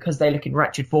behind and because they look in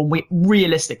wretched form. We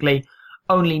realistically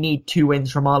only need 2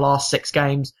 wins from our last 6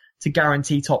 games to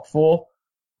guarantee top 4.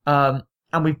 And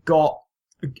we've got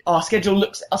our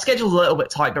schedule's a little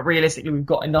bit tight, but realistically we've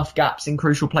got enough gaps in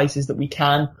crucial places that we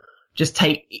can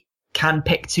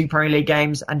pick 2 Premier League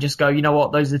games and just go, you know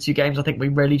what, those are the 2 games I think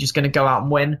we're really just going to go out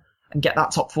and win and get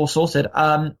that top 4 sorted.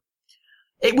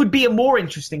 It would be a more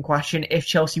interesting question if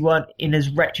Chelsea weren't in as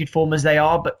wretched form as they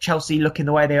are, but Chelsea looking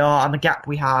the way they are and the gap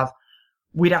we have,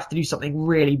 we'd have to do something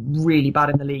really, really bad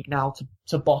in the league now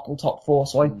to bottle top 4.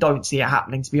 So I don't see it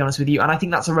happening, to be honest with you. And I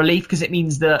think that's a relief because it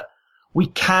means that we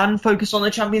can focus on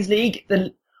the Champions League.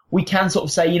 We can sort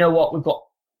of say, you know what, we've got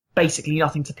basically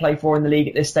nothing to play for in the league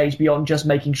at this stage beyond just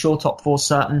making sure top 4 is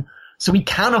certain. So we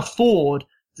can afford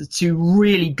to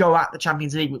really go at the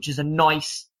Champions League, which is a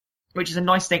nice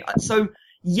thing. So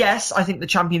yes, I think the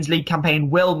Champions League campaign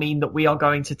will mean that we are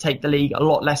going to take the league a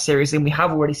lot less seriously, and we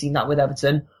have already seen that with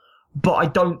Everton. But I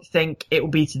don't think it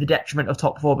will be to the detriment of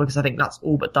top 4 because I think that's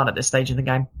all but done at this stage in the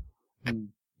game.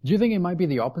 Do you think it might be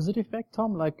the opposite effect,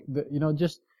 Tom? Like,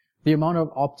 just the amount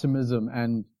of optimism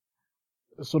and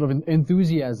sort of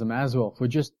enthusiasm as well for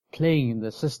just playing in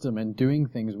the system and doing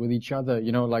things with each other,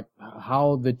 like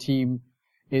how the team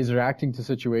is reacting to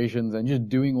situations and just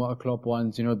doing what Klopp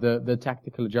wants. The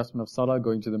tactical adjustment of Salah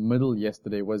going to the middle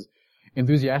yesterday was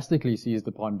enthusiastically seized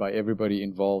upon by everybody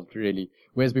involved, really.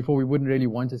 Whereas before we wouldn't really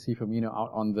want to see Firmino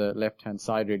out on the left-hand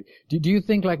side, really. Do you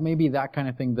think like maybe that kind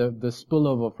of thing, the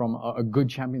spillover from a good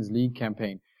Champions League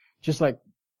campaign, just like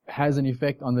has an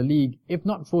effect on the league, if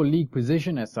not for league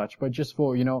position as such, but just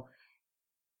for,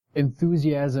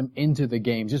 enthusiasm into the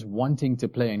game, just wanting to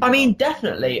play? I mean,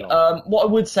 definitely. What I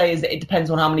would say is that it depends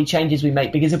on how many changes we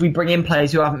make, because if we bring in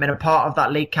players who haven't been a part of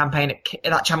that league campaign,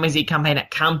 that Champions League campaign, it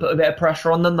can put a bit of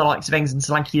pressure on them. The likes of Ings and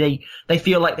Solanke, they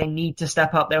feel like they need to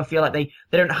step up. They'll feel like they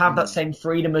don't have that same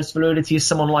freedom as fluidity as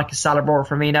someone like a Salah or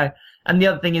Firmino. And the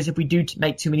other thing is, if we do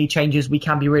make too many changes, we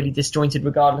can be really disjointed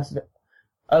regardless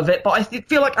of it. But I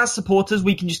feel like as supporters,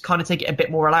 we can just kind of take it a bit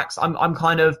more relaxed. I'm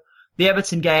kind of, the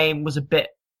Everton game was a bit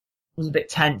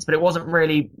tense, but it wasn't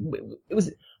really,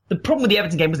 the problem with the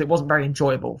Everton game was it wasn't very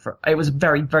enjoyable. It was a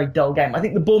very, very dull game. I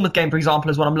think the Bournemouth game, for example,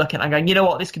 is what I'm looking at and going, you know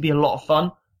what, this could be a lot of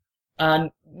fun.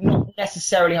 And not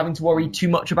necessarily having to worry too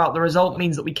much about the result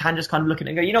means that we can just kind of look at it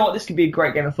and go, you know what, this could be a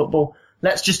great game of football.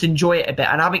 Let's just enjoy it a bit.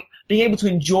 And being able to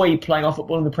enjoy playing our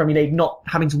football in the Premier League, not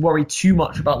having to worry too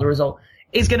much about the result,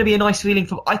 is going to be a nice feeling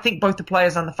for, I think, both the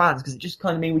players and the fans, because it just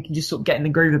kind of means we can just sort of get in the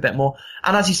groove a bit more.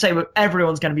 And as you say,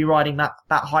 everyone's going to be riding that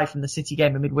high from the City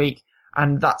game in midweek,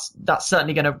 and that's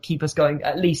certainly going to keep us going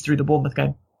at least through the Bournemouth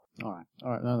game. All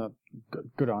right. No,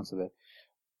 good answer there.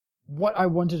 What I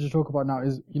wanted to talk about now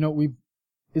is,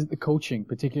 is the coaching,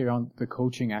 particularly around the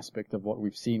coaching aspect of what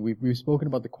we've seen. We've spoken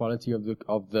about the quality of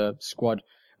the squad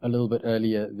a little bit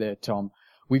earlier there, Tom.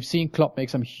 We've seen Klopp make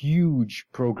some huge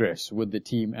progress with the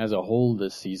team as a whole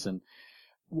this season.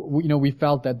 We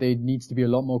felt that there needs to be a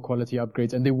lot more quality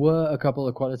upgrades, and there were a couple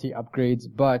of quality upgrades,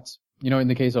 but, in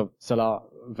the case of Salah,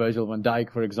 Virgil van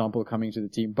Dijk, for example, coming to the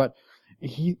team, but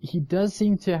he does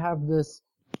seem to have this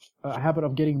habit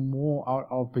of getting more out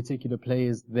of particular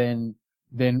players than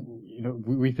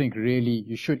we think really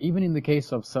you should. Even in the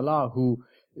case of Salah, who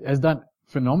has done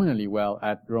phenomenally well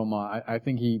at Roma. I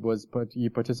think he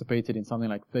participated in something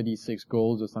like 36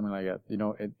 goals or something like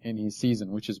that, in his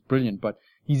season, which is brilliant. But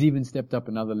he's even stepped up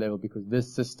another level because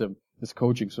this system, this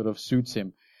coaching sort of suits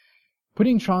him.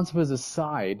 Putting transfers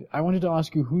aside, I wanted to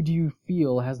ask you, who do you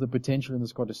feel has the potential in the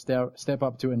squad to step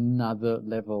up to another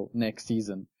level next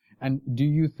season? And do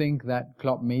you think that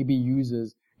Klopp maybe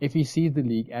uses, if he sees the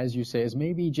league, as you say, as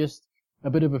maybe just a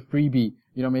bit of a freebie,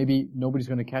 maybe nobody's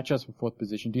going to catch us for fourth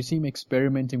position? Do you see him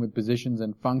experimenting with positions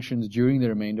and functions during the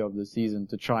remainder of the season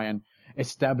to try and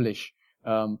establish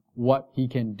what he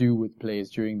can do with players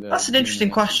during the... That's an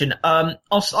interesting question. I'll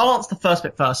answer the first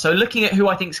bit first. So looking at who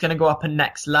I think is going to go up a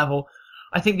next level,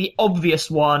 I think the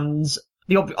obvious ones,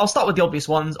 I'll start with the obvious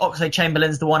ones.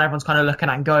 Oxlade-Chamberlain's the one everyone's kind of looking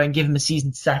at and going, give him a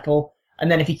season to settle. And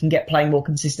then if he can get playing more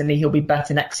consistently, he'll be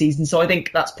better next season. So I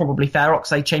think that's probably fair.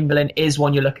 Oxlade-Chamberlain is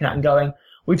one you're looking at and going.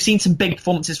 We've seen some big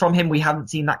performances from him. We haven't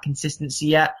seen that consistency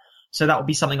yet. So that would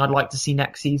be something I'd like to see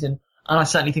next season. And I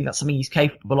certainly think that's something he's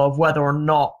capable of. Whether or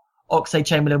not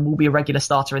Oxlade-Chamberlain will be a regular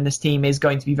starter in this team is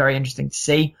going to be very interesting to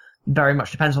see. Very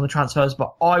much depends on the transfers,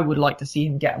 but I would like to see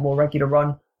him get a more regular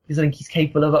run because I think he's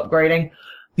capable of upgrading.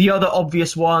 The other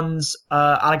obvious ones,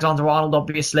 Alexander-Arnold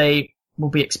obviously will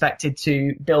be expected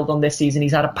to build on this season.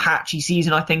 He's had a patchy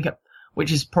season, I think,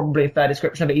 which is probably a fair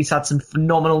description of it. He's had some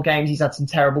phenomenal games. He's had some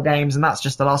terrible games, and that's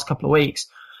just the last couple of weeks.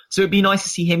 So it'd be nice to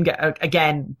see him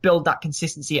build that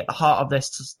consistency at the heart of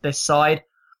this side.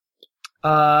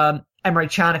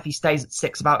 Emre Can, if he stays at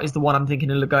 6 is the one I'm thinking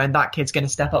of going, that kid's going to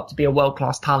step up to be a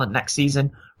world-class talent next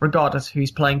season, regardless of who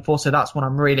he's playing for. So that's what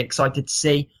I'm really excited to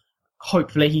see.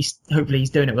 Hopefully he's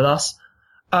doing it with us.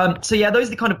 So yeah, those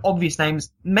are the kind of obvious names.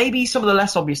 Maybe some of the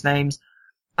less obvious names.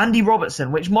 Andy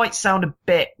Robertson, which might sound a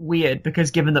bit weird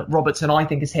because given that Robertson, I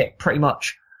think, has hit pretty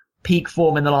much peak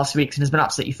form in the last weeks and has been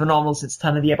absolutely phenomenal since the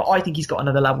turn of the year. But I think he's got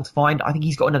another level to find. I think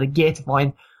he's got another gear to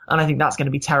find. And I think that's going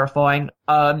to be terrifying.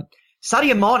 Sadio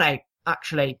Mane,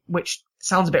 actually, which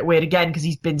sounds a bit weird again because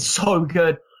he's been so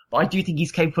good. But I do think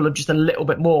he's capable of just a little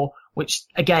bit more, which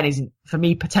again is, for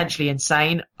me, potentially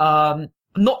insane. I'm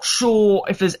not sure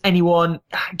if there's anyone,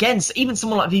 again, even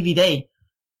someone like VVD.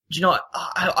 Do you know,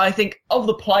 I think of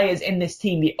the players in this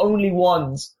team, the only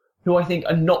ones who I think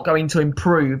are not going to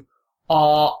improve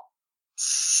are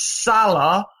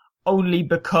Salah, only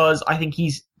because I think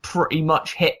he's pretty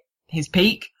much hit his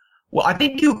peak. Well, I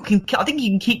think he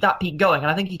can keep that peak going,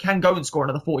 and I think he can go and score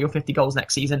another 40 or 50 goals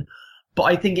next season. But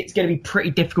I think it's going to be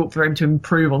pretty difficult for him to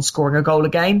improve on scoring a goal a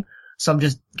game. So I'm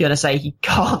just going to say he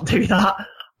can't do that.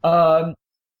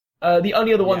 The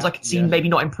only other ones I could see maybe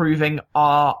not improving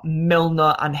are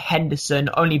Milner and Henderson,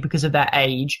 only because of their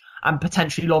age, and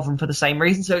potentially Lovren for the same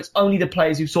reason. So it's only the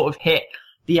players who sort of hit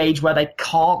the age where they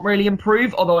can't really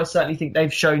improve, although I certainly think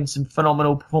they've shown some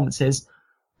phenomenal performances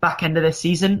back end of this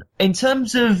season. In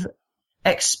terms of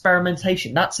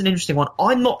experimentation, that's an interesting one.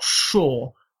 I'm not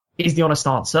sure is the honest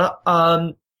answer.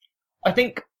 I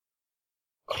think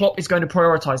Klopp is going to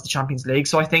prioritise the Champions League,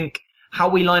 so I think how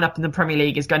we line up in the Premier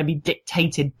League is going to be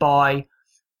dictated by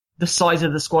the size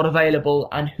of the squad available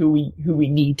and who we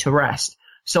need to rest.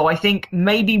 So I think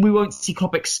maybe we won't see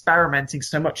Klopp experimenting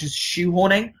so much as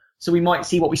shoehorning. So we might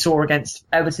see what we saw against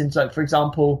Everton. So, for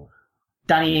example,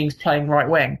 Danny Ings playing right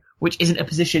wing, which isn't a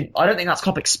position. I don't think that's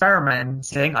Klopp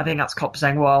experimenting. I think that's Klopp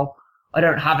saying, well, I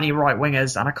don't have any right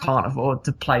wingers and I can't afford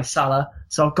to play Salah,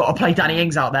 so I've got to play Danny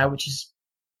Ings out there, which is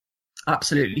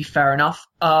absolutely fair enough.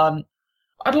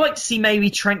 I'd like to see maybe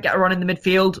Trent get a run in the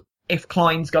midfield if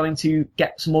Klein's going to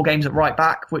get some more games at right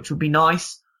back, which would be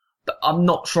nice. But I'm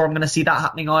not sure I'm going to see that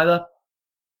happening either.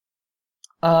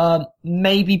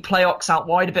 Maybe play Ox out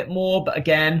wide a bit more, but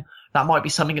again, that might be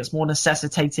something that's more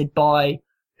necessitated by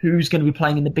who's going to be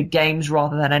playing in the big games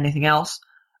rather than anything else.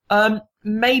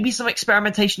 Maybe some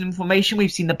experimentation in formation.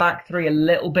 We've seen the back three a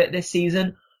little bit this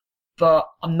season, but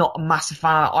I'm not a massive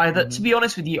fan of either. To be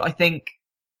honest with you, I think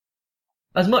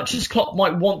as much as Klopp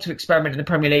might want to experiment in the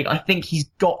Premier League, I think he's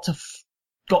got to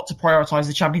prioritise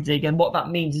the Champions League. And what that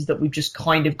means is that we've just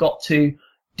kind of got to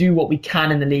do what we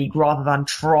can in the league rather than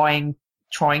trying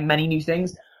many new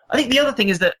things. I think the other thing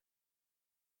is that,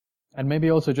 and maybe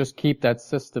also just keep that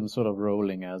system sort of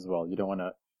rolling as well. You don't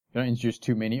introduce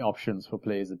too many options for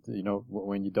players that,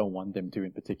 when you don't want them to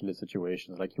in particular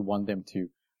situations. Like you want them to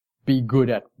be good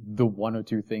at the one or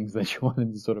two things that you want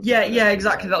them to sort of... Yeah,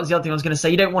 exactly. That was the other thing I was going to say.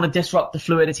 You don't want to disrupt the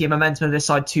fluidity and momentum of this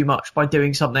side too much by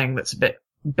doing something that's a bit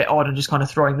odd and just kind of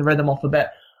throwing the rhythm off a bit.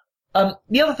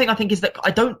 The other thing I think is that I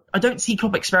don't see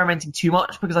Klopp experimenting too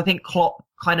much because I think Klopp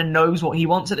kind of knows what he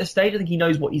wants at this stage. I think he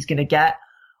knows what he's going to get.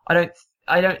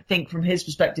 I don't think from his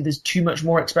perspective there's too much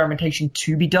more experimentation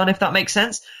to be done, if that makes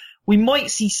sense. We might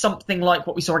see something like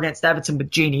what we saw against Everton with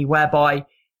Gini, whereby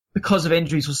because of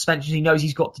injuries or suspensions, he knows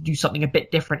he's got to do something a bit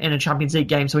different in a Champions League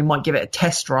game, so he might give it a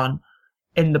test run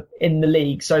in the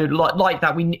league. So like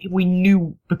that, we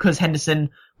knew because Henderson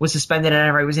was suspended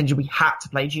and Emre was injured, we had to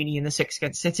play Gini in the 6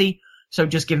 against City. So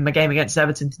just give him a game against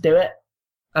Everton to do it,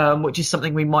 which is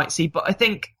something we might see. But I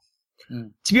think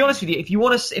To be honest with you, if you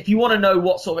want to know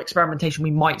what sort of experimentation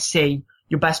we might see,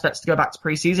 your best bet's to go back to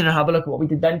pre-season and have a look at what we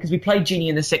did then, because we played Gini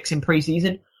in the 6 in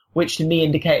pre-season, which to me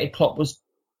indicated Klopp was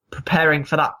preparing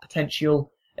for that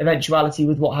potential eventuality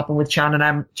with what happened with Chan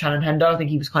and Hendo. I think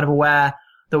he was kind of aware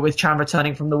that with Chan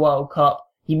returning from the World Cup,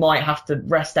 he might have to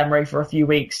rest Emery for a few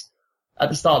weeks at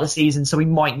the start of the season, so we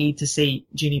might need to see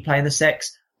Gini play in the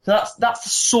 6. So that's the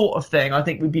sort of thing I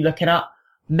think we'd be looking at.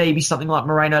 Maybe something like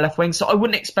Moreno left wing. So I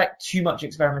wouldn't expect too much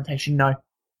experimentation, no.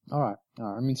 All right.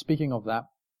 I mean, speaking of that,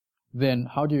 then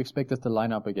how do you expect us to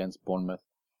line up against Bournemouth?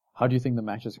 How do you think the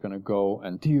match is going to go?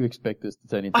 And do you expect this to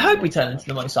turn into... I hope we turn into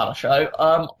the Mo Salah show.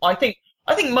 I think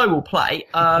Mo will play.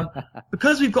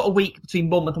 Because we've got a week between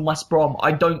Bournemouth and West Brom,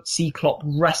 I don't see Klopp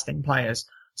resting players.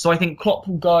 So I think Klopp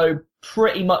will go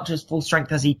pretty much as full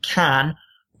strength as he can.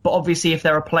 But obviously if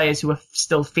there are players who are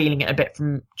still feeling it a bit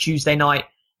from Tuesday night,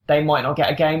 they might not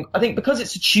get a game. I think because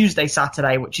it's a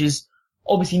Tuesday-Saturday, which is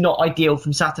obviously not ideal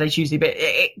from Saturday-Tuesday, but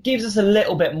it gives us a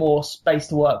little bit more space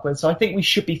to work with. So I think we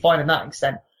should be fine in that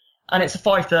extent. And it's a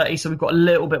 5:30, so we've got a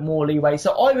little bit more leeway.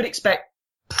 So I would expect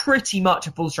pretty much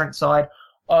a full-strength side.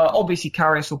 Obviously,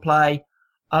 Karius will play.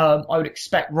 I would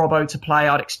expect Robbo to play.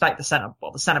 I'd expect the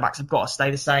centre-backs have got to stay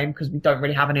the same because we don't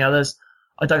really have any others.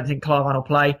 I don't think Klavan will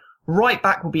play. Right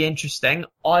back will be interesting.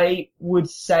 I would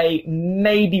say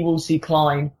maybe we'll see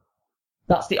Klein.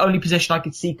 That's the only position I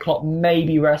could see Klopp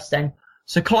maybe resting.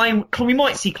 So we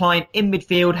might see Klein in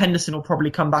midfield. Henderson will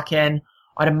probably come back in.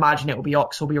 I'd imagine it will be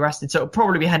Ox will be rested. So it'll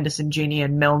probably be Henderson, Gini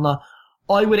and Milner.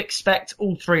 I would expect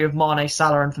all three of Mane,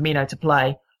 Salah and Firmino to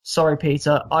play. Sorry,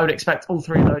 Peter. I would expect all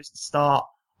three of those to start.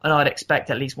 And I'd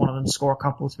expect at least one of them to score a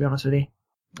couple, to be honest with you.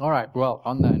 All right. Well,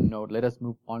 on that note, let us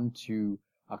move on to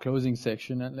our closing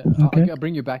section. And Okay. I'll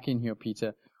bring you back in here,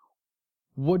 Peter.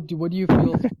 What do you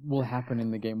feel will happen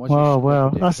in the game?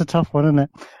 Well, that's a tough one, isn't it?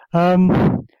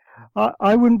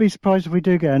 I wouldn't be surprised if we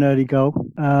do get an early goal,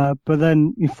 but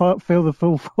then you feel the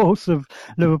full force of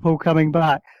Liverpool coming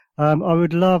back. I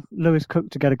would love Lewis Cook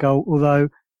to get a goal, although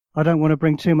I don't want to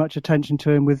bring too much attention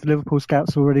to him with Liverpool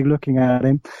scouts already looking at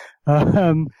him.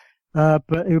 But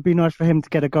it would be nice for him to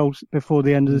get a goal before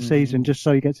the end of the season, just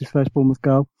so he gets his first Bournemouth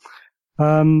goal.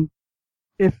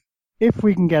 If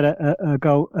we can get a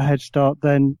goal, a head start,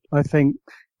 then I think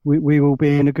we will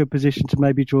be in a good position to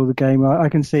maybe draw the game. I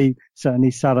can see certainly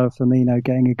Salah, Firmino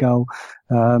getting a goal.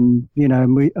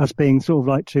 Us being sort of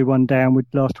like 2-1 down with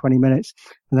the last 20 minutes,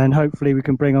 and then hopefully we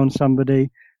can bring on somebody,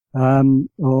 maybe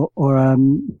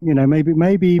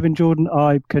even Jordan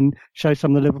Ibe can show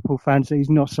some of the Liverpool fans that he's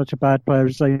not such a bad player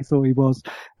as they thought he was.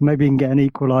 Maybe he can get an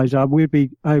equaliser. We'd be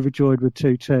overjoyed with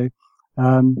 2-2.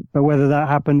 But whether that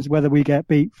happens, whether we get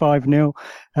beat 5-0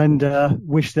 and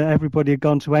wish that everybody had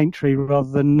gone to Aintree rather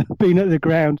than being at the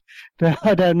ground,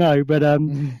 I don't know. But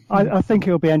I think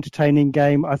it'll be an entertaining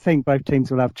game. I think both teams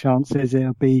will have chances.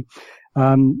 It'll be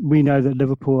we know that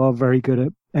Liverpool are very good at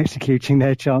executing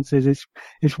their chances.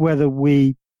 It's whether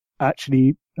we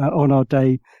actually on our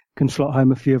day can slot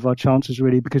home a few of our chances,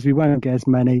 really, because we won't get as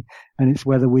many, and it's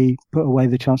whether we put away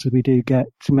the chances we do get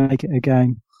to make it a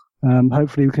game.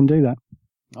 Hopefully we can do that.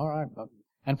 All right.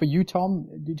 And for you, Tom,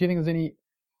 do you think there's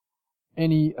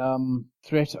any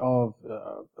threat of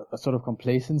a sort of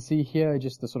complacency here,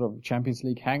 just the sort of Champions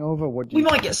League hangover? We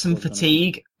might get some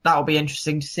fatigue. That'll be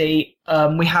interesting to see.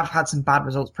 We have had some bad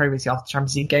results previously after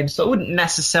Champions League games, so I wouldn't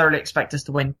necessarily expect us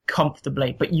to win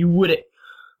comfortably, but you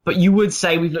would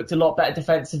say we've looked a lot better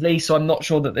defensively, so I'm not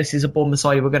sure that this is a Bournemouth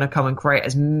side who are going to come and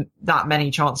create that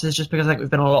many chances, just because I think we've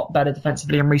been a lot better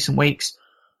defensively in recent weeks.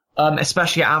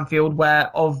 Especially at Anfield,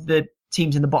 where of the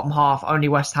teams in the bottom half, only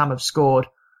West Ham have scored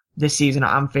this season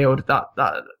at Anfield.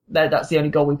 That's the only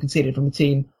goal we've conceded from a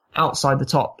team outside the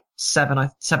top seven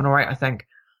or eight, I think.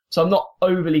 So I'm not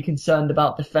overly concerned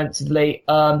about defensively.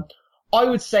 I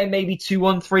would say maybe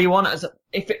 2-1, 3-1.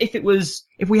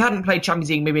 If we hadn't played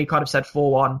Champions League, maybe we could have said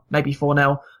 4-1, maybe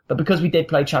 4-0. But because we did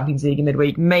play Champions League in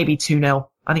midweek, maybe 2-0.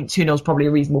 I think 2-0 is probably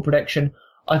a reasonable prediction.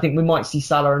 I think we might see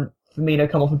Salah and Firmino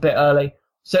come off a bit early.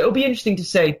 So it'll be interesting to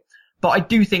see, but I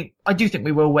do think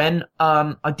we will win.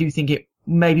 I do think it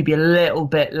maybe be a little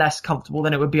bit less comfortable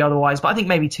than it would be otherwise, but I think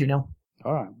maybe 2-0.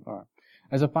 All right.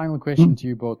 As a final question to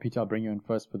you both, Peter, I'll bring you in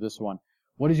first for this one.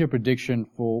 What is your prediction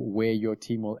for where your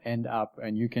team will end up?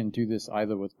 And you can do this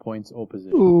either with points or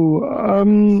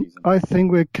position. I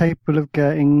think we're capable of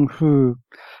getting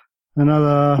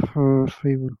another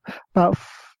about.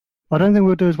 I don't think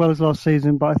we'll do as well as last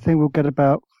season, but I think we'll get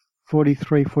about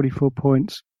 43, 44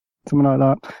 points, something like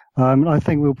that. I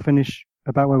think we'll finish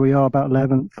about where we are, about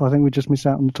 11th. I think we just miss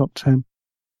out on the top 10.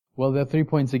 Well, the 3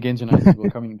 points against United will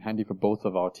come in handy for both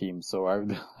of our teams, so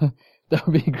that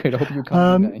would be great. I hope you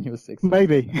can't do that in your sixth.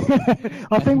 Maybe.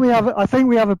 I think we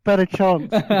have a better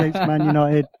chance against Man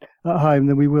United at home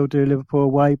than we will do Liverpool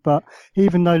away. But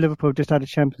even though Liverpool just had a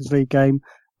Champions League game,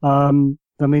 I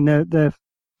mean their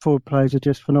forward players are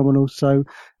just phenomenal. So,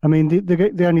 I mean,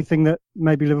 the only thing that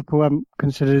maybe Liverpool haven't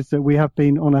considered is that we have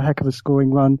been on a heck of a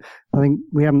scoring run. I think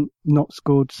we haven't not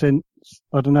scored since,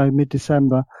 I don't know,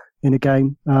 mid-December in a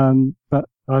game. But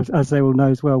as they will know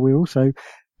as well, we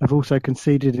have also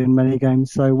conceded in many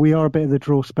games. So we are a bit of the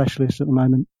draw specialist at the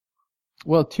moment.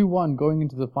 Well, 2-1 going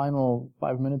into the final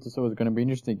 5 minutes or so is going to be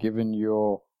interesting given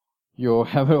your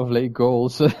habit of late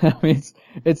goals. So, I mean,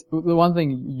 it's the one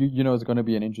thing you know it's going to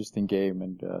be an interesting game,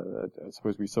 and I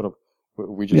suppose we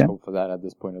just hope for that at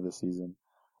this point of the season.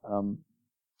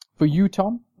 For you,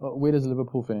 Tom, where does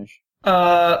Liverpool finish?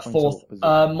 Fourth.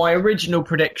 My original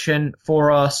prediction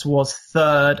for us was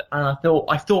third, and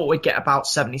I thought we'd get about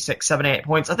 76, 78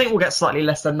 points. I think we'll get slightly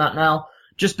less than that now,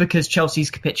 just because Chelsea's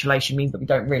capitulation means that we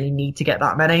don't really need to get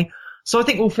that many. So I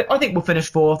think we'll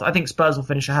finish fourth. I think Spurs will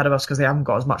finish ahead of us because they haven't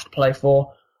got as much to play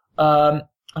for. I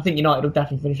think United will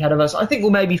definitely finish ahead of us. I think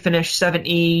we'll maybe finish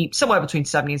 70, somewhere between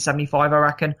 70 and 75, I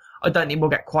reckon. I don't think we'll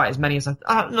get quite as many as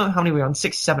I don't know how many we're on,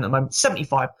 67 at the moment,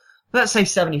 75. Let's say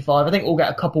 75. I think we'll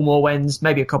get a couple more wins,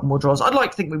 maybe a couple more draws. I'd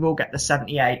like to think we will get the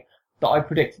 78 that I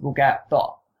predicted we'll get,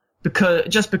 but because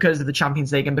of the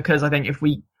Champions League and because I think if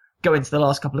we go into the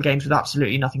last couple of games with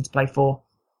absolutely nothing to play for,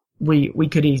 we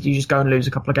could easily just go and lose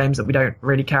a couple of games that we don't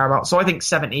really care about. So I think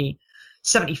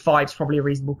 75 is probably a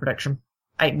reasonable prediction.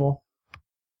 8 more.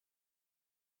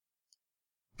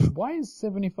 Why is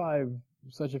 75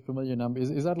 such a familiar number?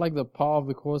 Is that like the par of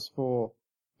the course for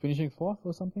finishing fourth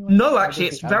or something like No, that? actually,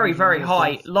 it's very, very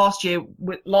high. Last year,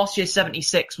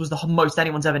 76 was the most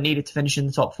anyone's ever needed to finish in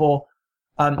the top four.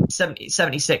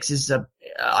 76 is,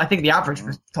 I think the average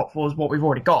for the top four is what we've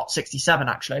already got, 67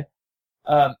 actually.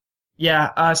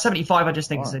 75 I just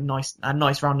think is a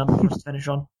nice round number for us to finish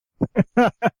on.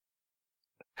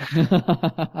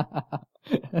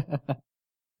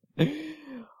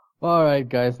 All right,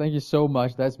 guys, thank you so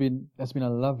much. That's been a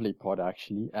lovely pod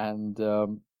actually, and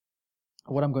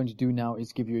what I'm going to do now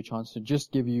is give you a chance to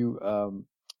just give you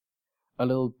a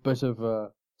little bit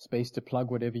of space to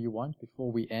plug whatever you want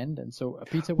before we end. And so,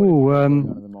 Peter, what are you going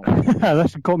on at the moment?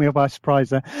 That's caught me by surprise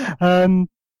there.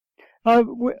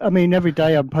 I mean, every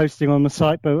day I'm posting on the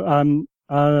site, but I'm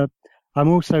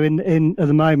also in at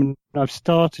the moment. I've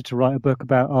started to write a book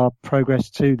about our progress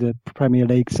to the Premier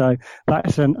League, so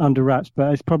that's under wraps.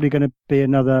 But it's probably going to be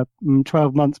another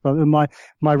 12 months. But my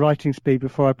writing speed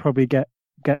before I probably get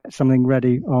something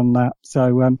ready on that.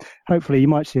 So hopefully you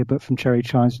might see a book from Cherry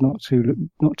Chimes not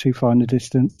too far in the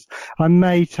distance. I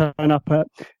may turn up at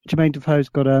Jermaine Defoe's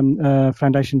got a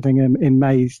foundation thing in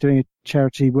May. He's doing a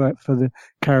charity work for the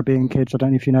Caribbean kids. I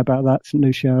don't know if you know about that, St.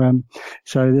 Lucia.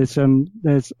 So there's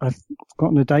I've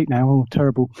forgotten the date now. Oh,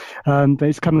 terrible. But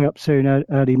it's coming up soon,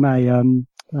 early May. So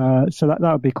that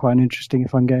would be quite interesting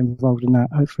if I can get involved in that.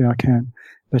 Hopefully I can.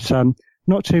 But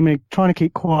not too many. Trying to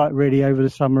keep quiet really over the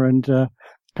summer and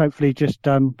hopefully just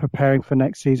preparing for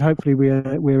next season. Hopefully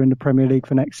we're in the Premier League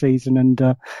for next season and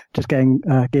just getting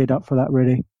geared up for that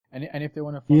really. And if they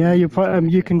want to follow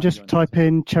you can just type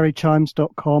in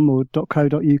cherrychimes.com or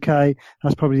 .co.uk.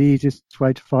 That's probably the easiest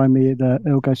way to find me.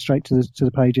 It'll go straight to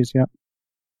the pages, yeah.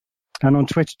 And on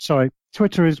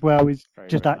Twitter as well is very,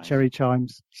 just very at nice. Cherry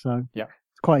Chimes. So yeah,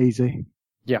 it's quite easy.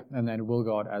 Yeah, and then we'll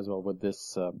go out as well with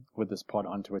this pod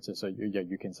on Twitter. So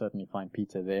you can certainly find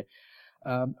Peter there.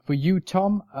 For you,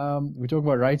 Tom, we talk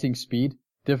about writing speed,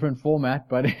 different format,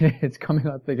 but it's coming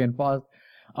out thick and fast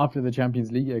after the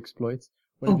Champions League exploits.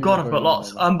 Oh God, I've got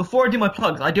lots. Before I do my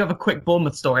plugs, I do have a quick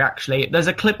Bournemouth story actually. There's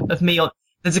a clip of me on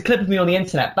the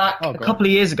internet back a couple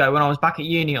of years ago when I was back at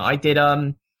uni. I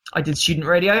did student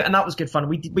radio, and that was good fun.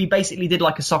 We basically did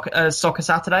like a soccer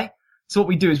Saturday. So what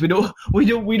we do is we'd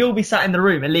all be sat in the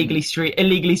room illegally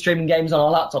streaming games on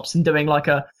our laptops and doing like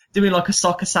a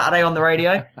soccer Saturday on the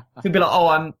radio. We'd be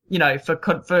like, for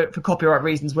copyright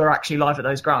reasons, we're actually live at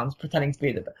those grounds, pretending to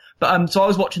be there. But so I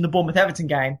was watching the Bournemouth Everton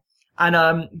game,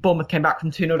 and Bournemouth came back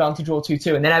from 2-0 down to draw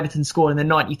 2-2, and then Everton scored in the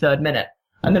 93rd minute,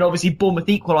 and then obviously Bournemouth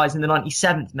equalised in the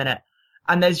 97th minute.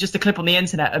 And there's just a clip on the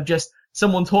internet of just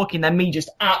someone talking, then me just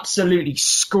absolutely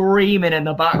screaming in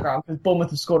the background because Bournemouth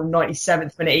have scored a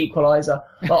 97th minute equaliser.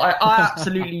 But I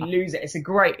absolutely lose it. It's a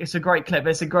great clip.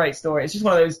 It's a great story. It's just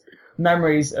one of those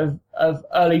memories of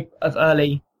early.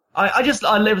 It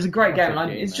was a great game.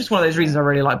 It's just one of those reasons I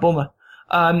really like Bournemouth.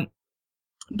 I've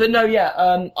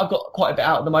got quite a bit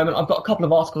out at the moment. I've got a couple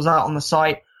of articles out on the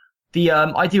site.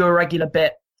 I do a regular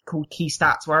bit called Key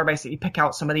Stats, where I basically pick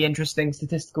out some of the interesting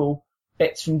statistical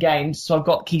bits from games. So I've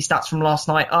got key stats from last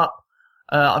night up.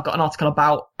 I've got an article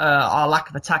about our lack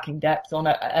of attacking depth on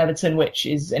Everton, which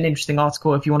is an interesting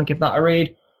article if you want to give that a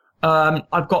read.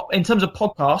 I've got, in terms of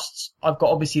podcasts, I've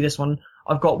got obviously this one.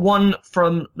 I've got one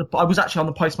I was actually on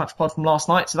the post-match pod from last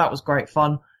night, so that was great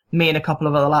fun. Me and a couple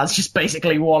of other lads just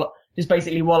basically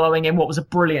wallowing in what was a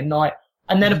brilliant night.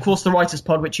 And then, of course, the writers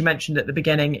pod, which you mentioned at the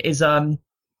beginning, is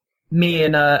me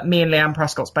and Leanne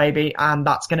Prescott's baby, and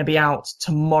that's going to be out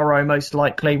tomorrow most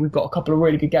likely. We've got a couple of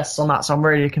really good guests on that, so I'm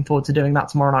really looking forward to doing that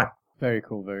tomorrow night. Very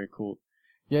cool, very cool.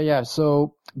 Yeah.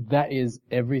 So that is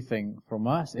everything from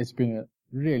us. It's been a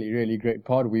really, really great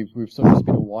pod. We've sort of just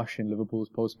been awash in Liverpool's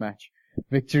post-match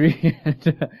victory, and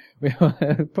it's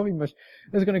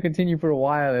going to continue for a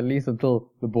while, at least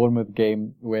until the Bournemouth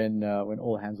game, when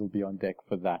all hands will be on deck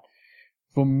for that.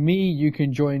 For me, you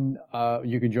can join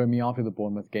me after the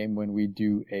Bournemouth game when we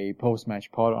do a post-match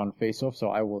pod on Face Off, so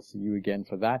I will see you again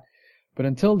for that. But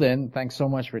until then, thanks so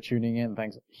much for tuning in.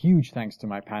 Huge thanks to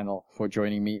my panel for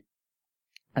joining me.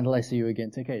 Until I see you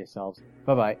again, take care of yourselves.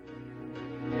 Bye-bye.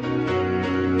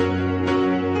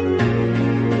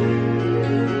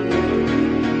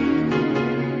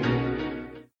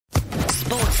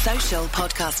 Sports Social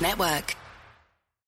Podcast Network.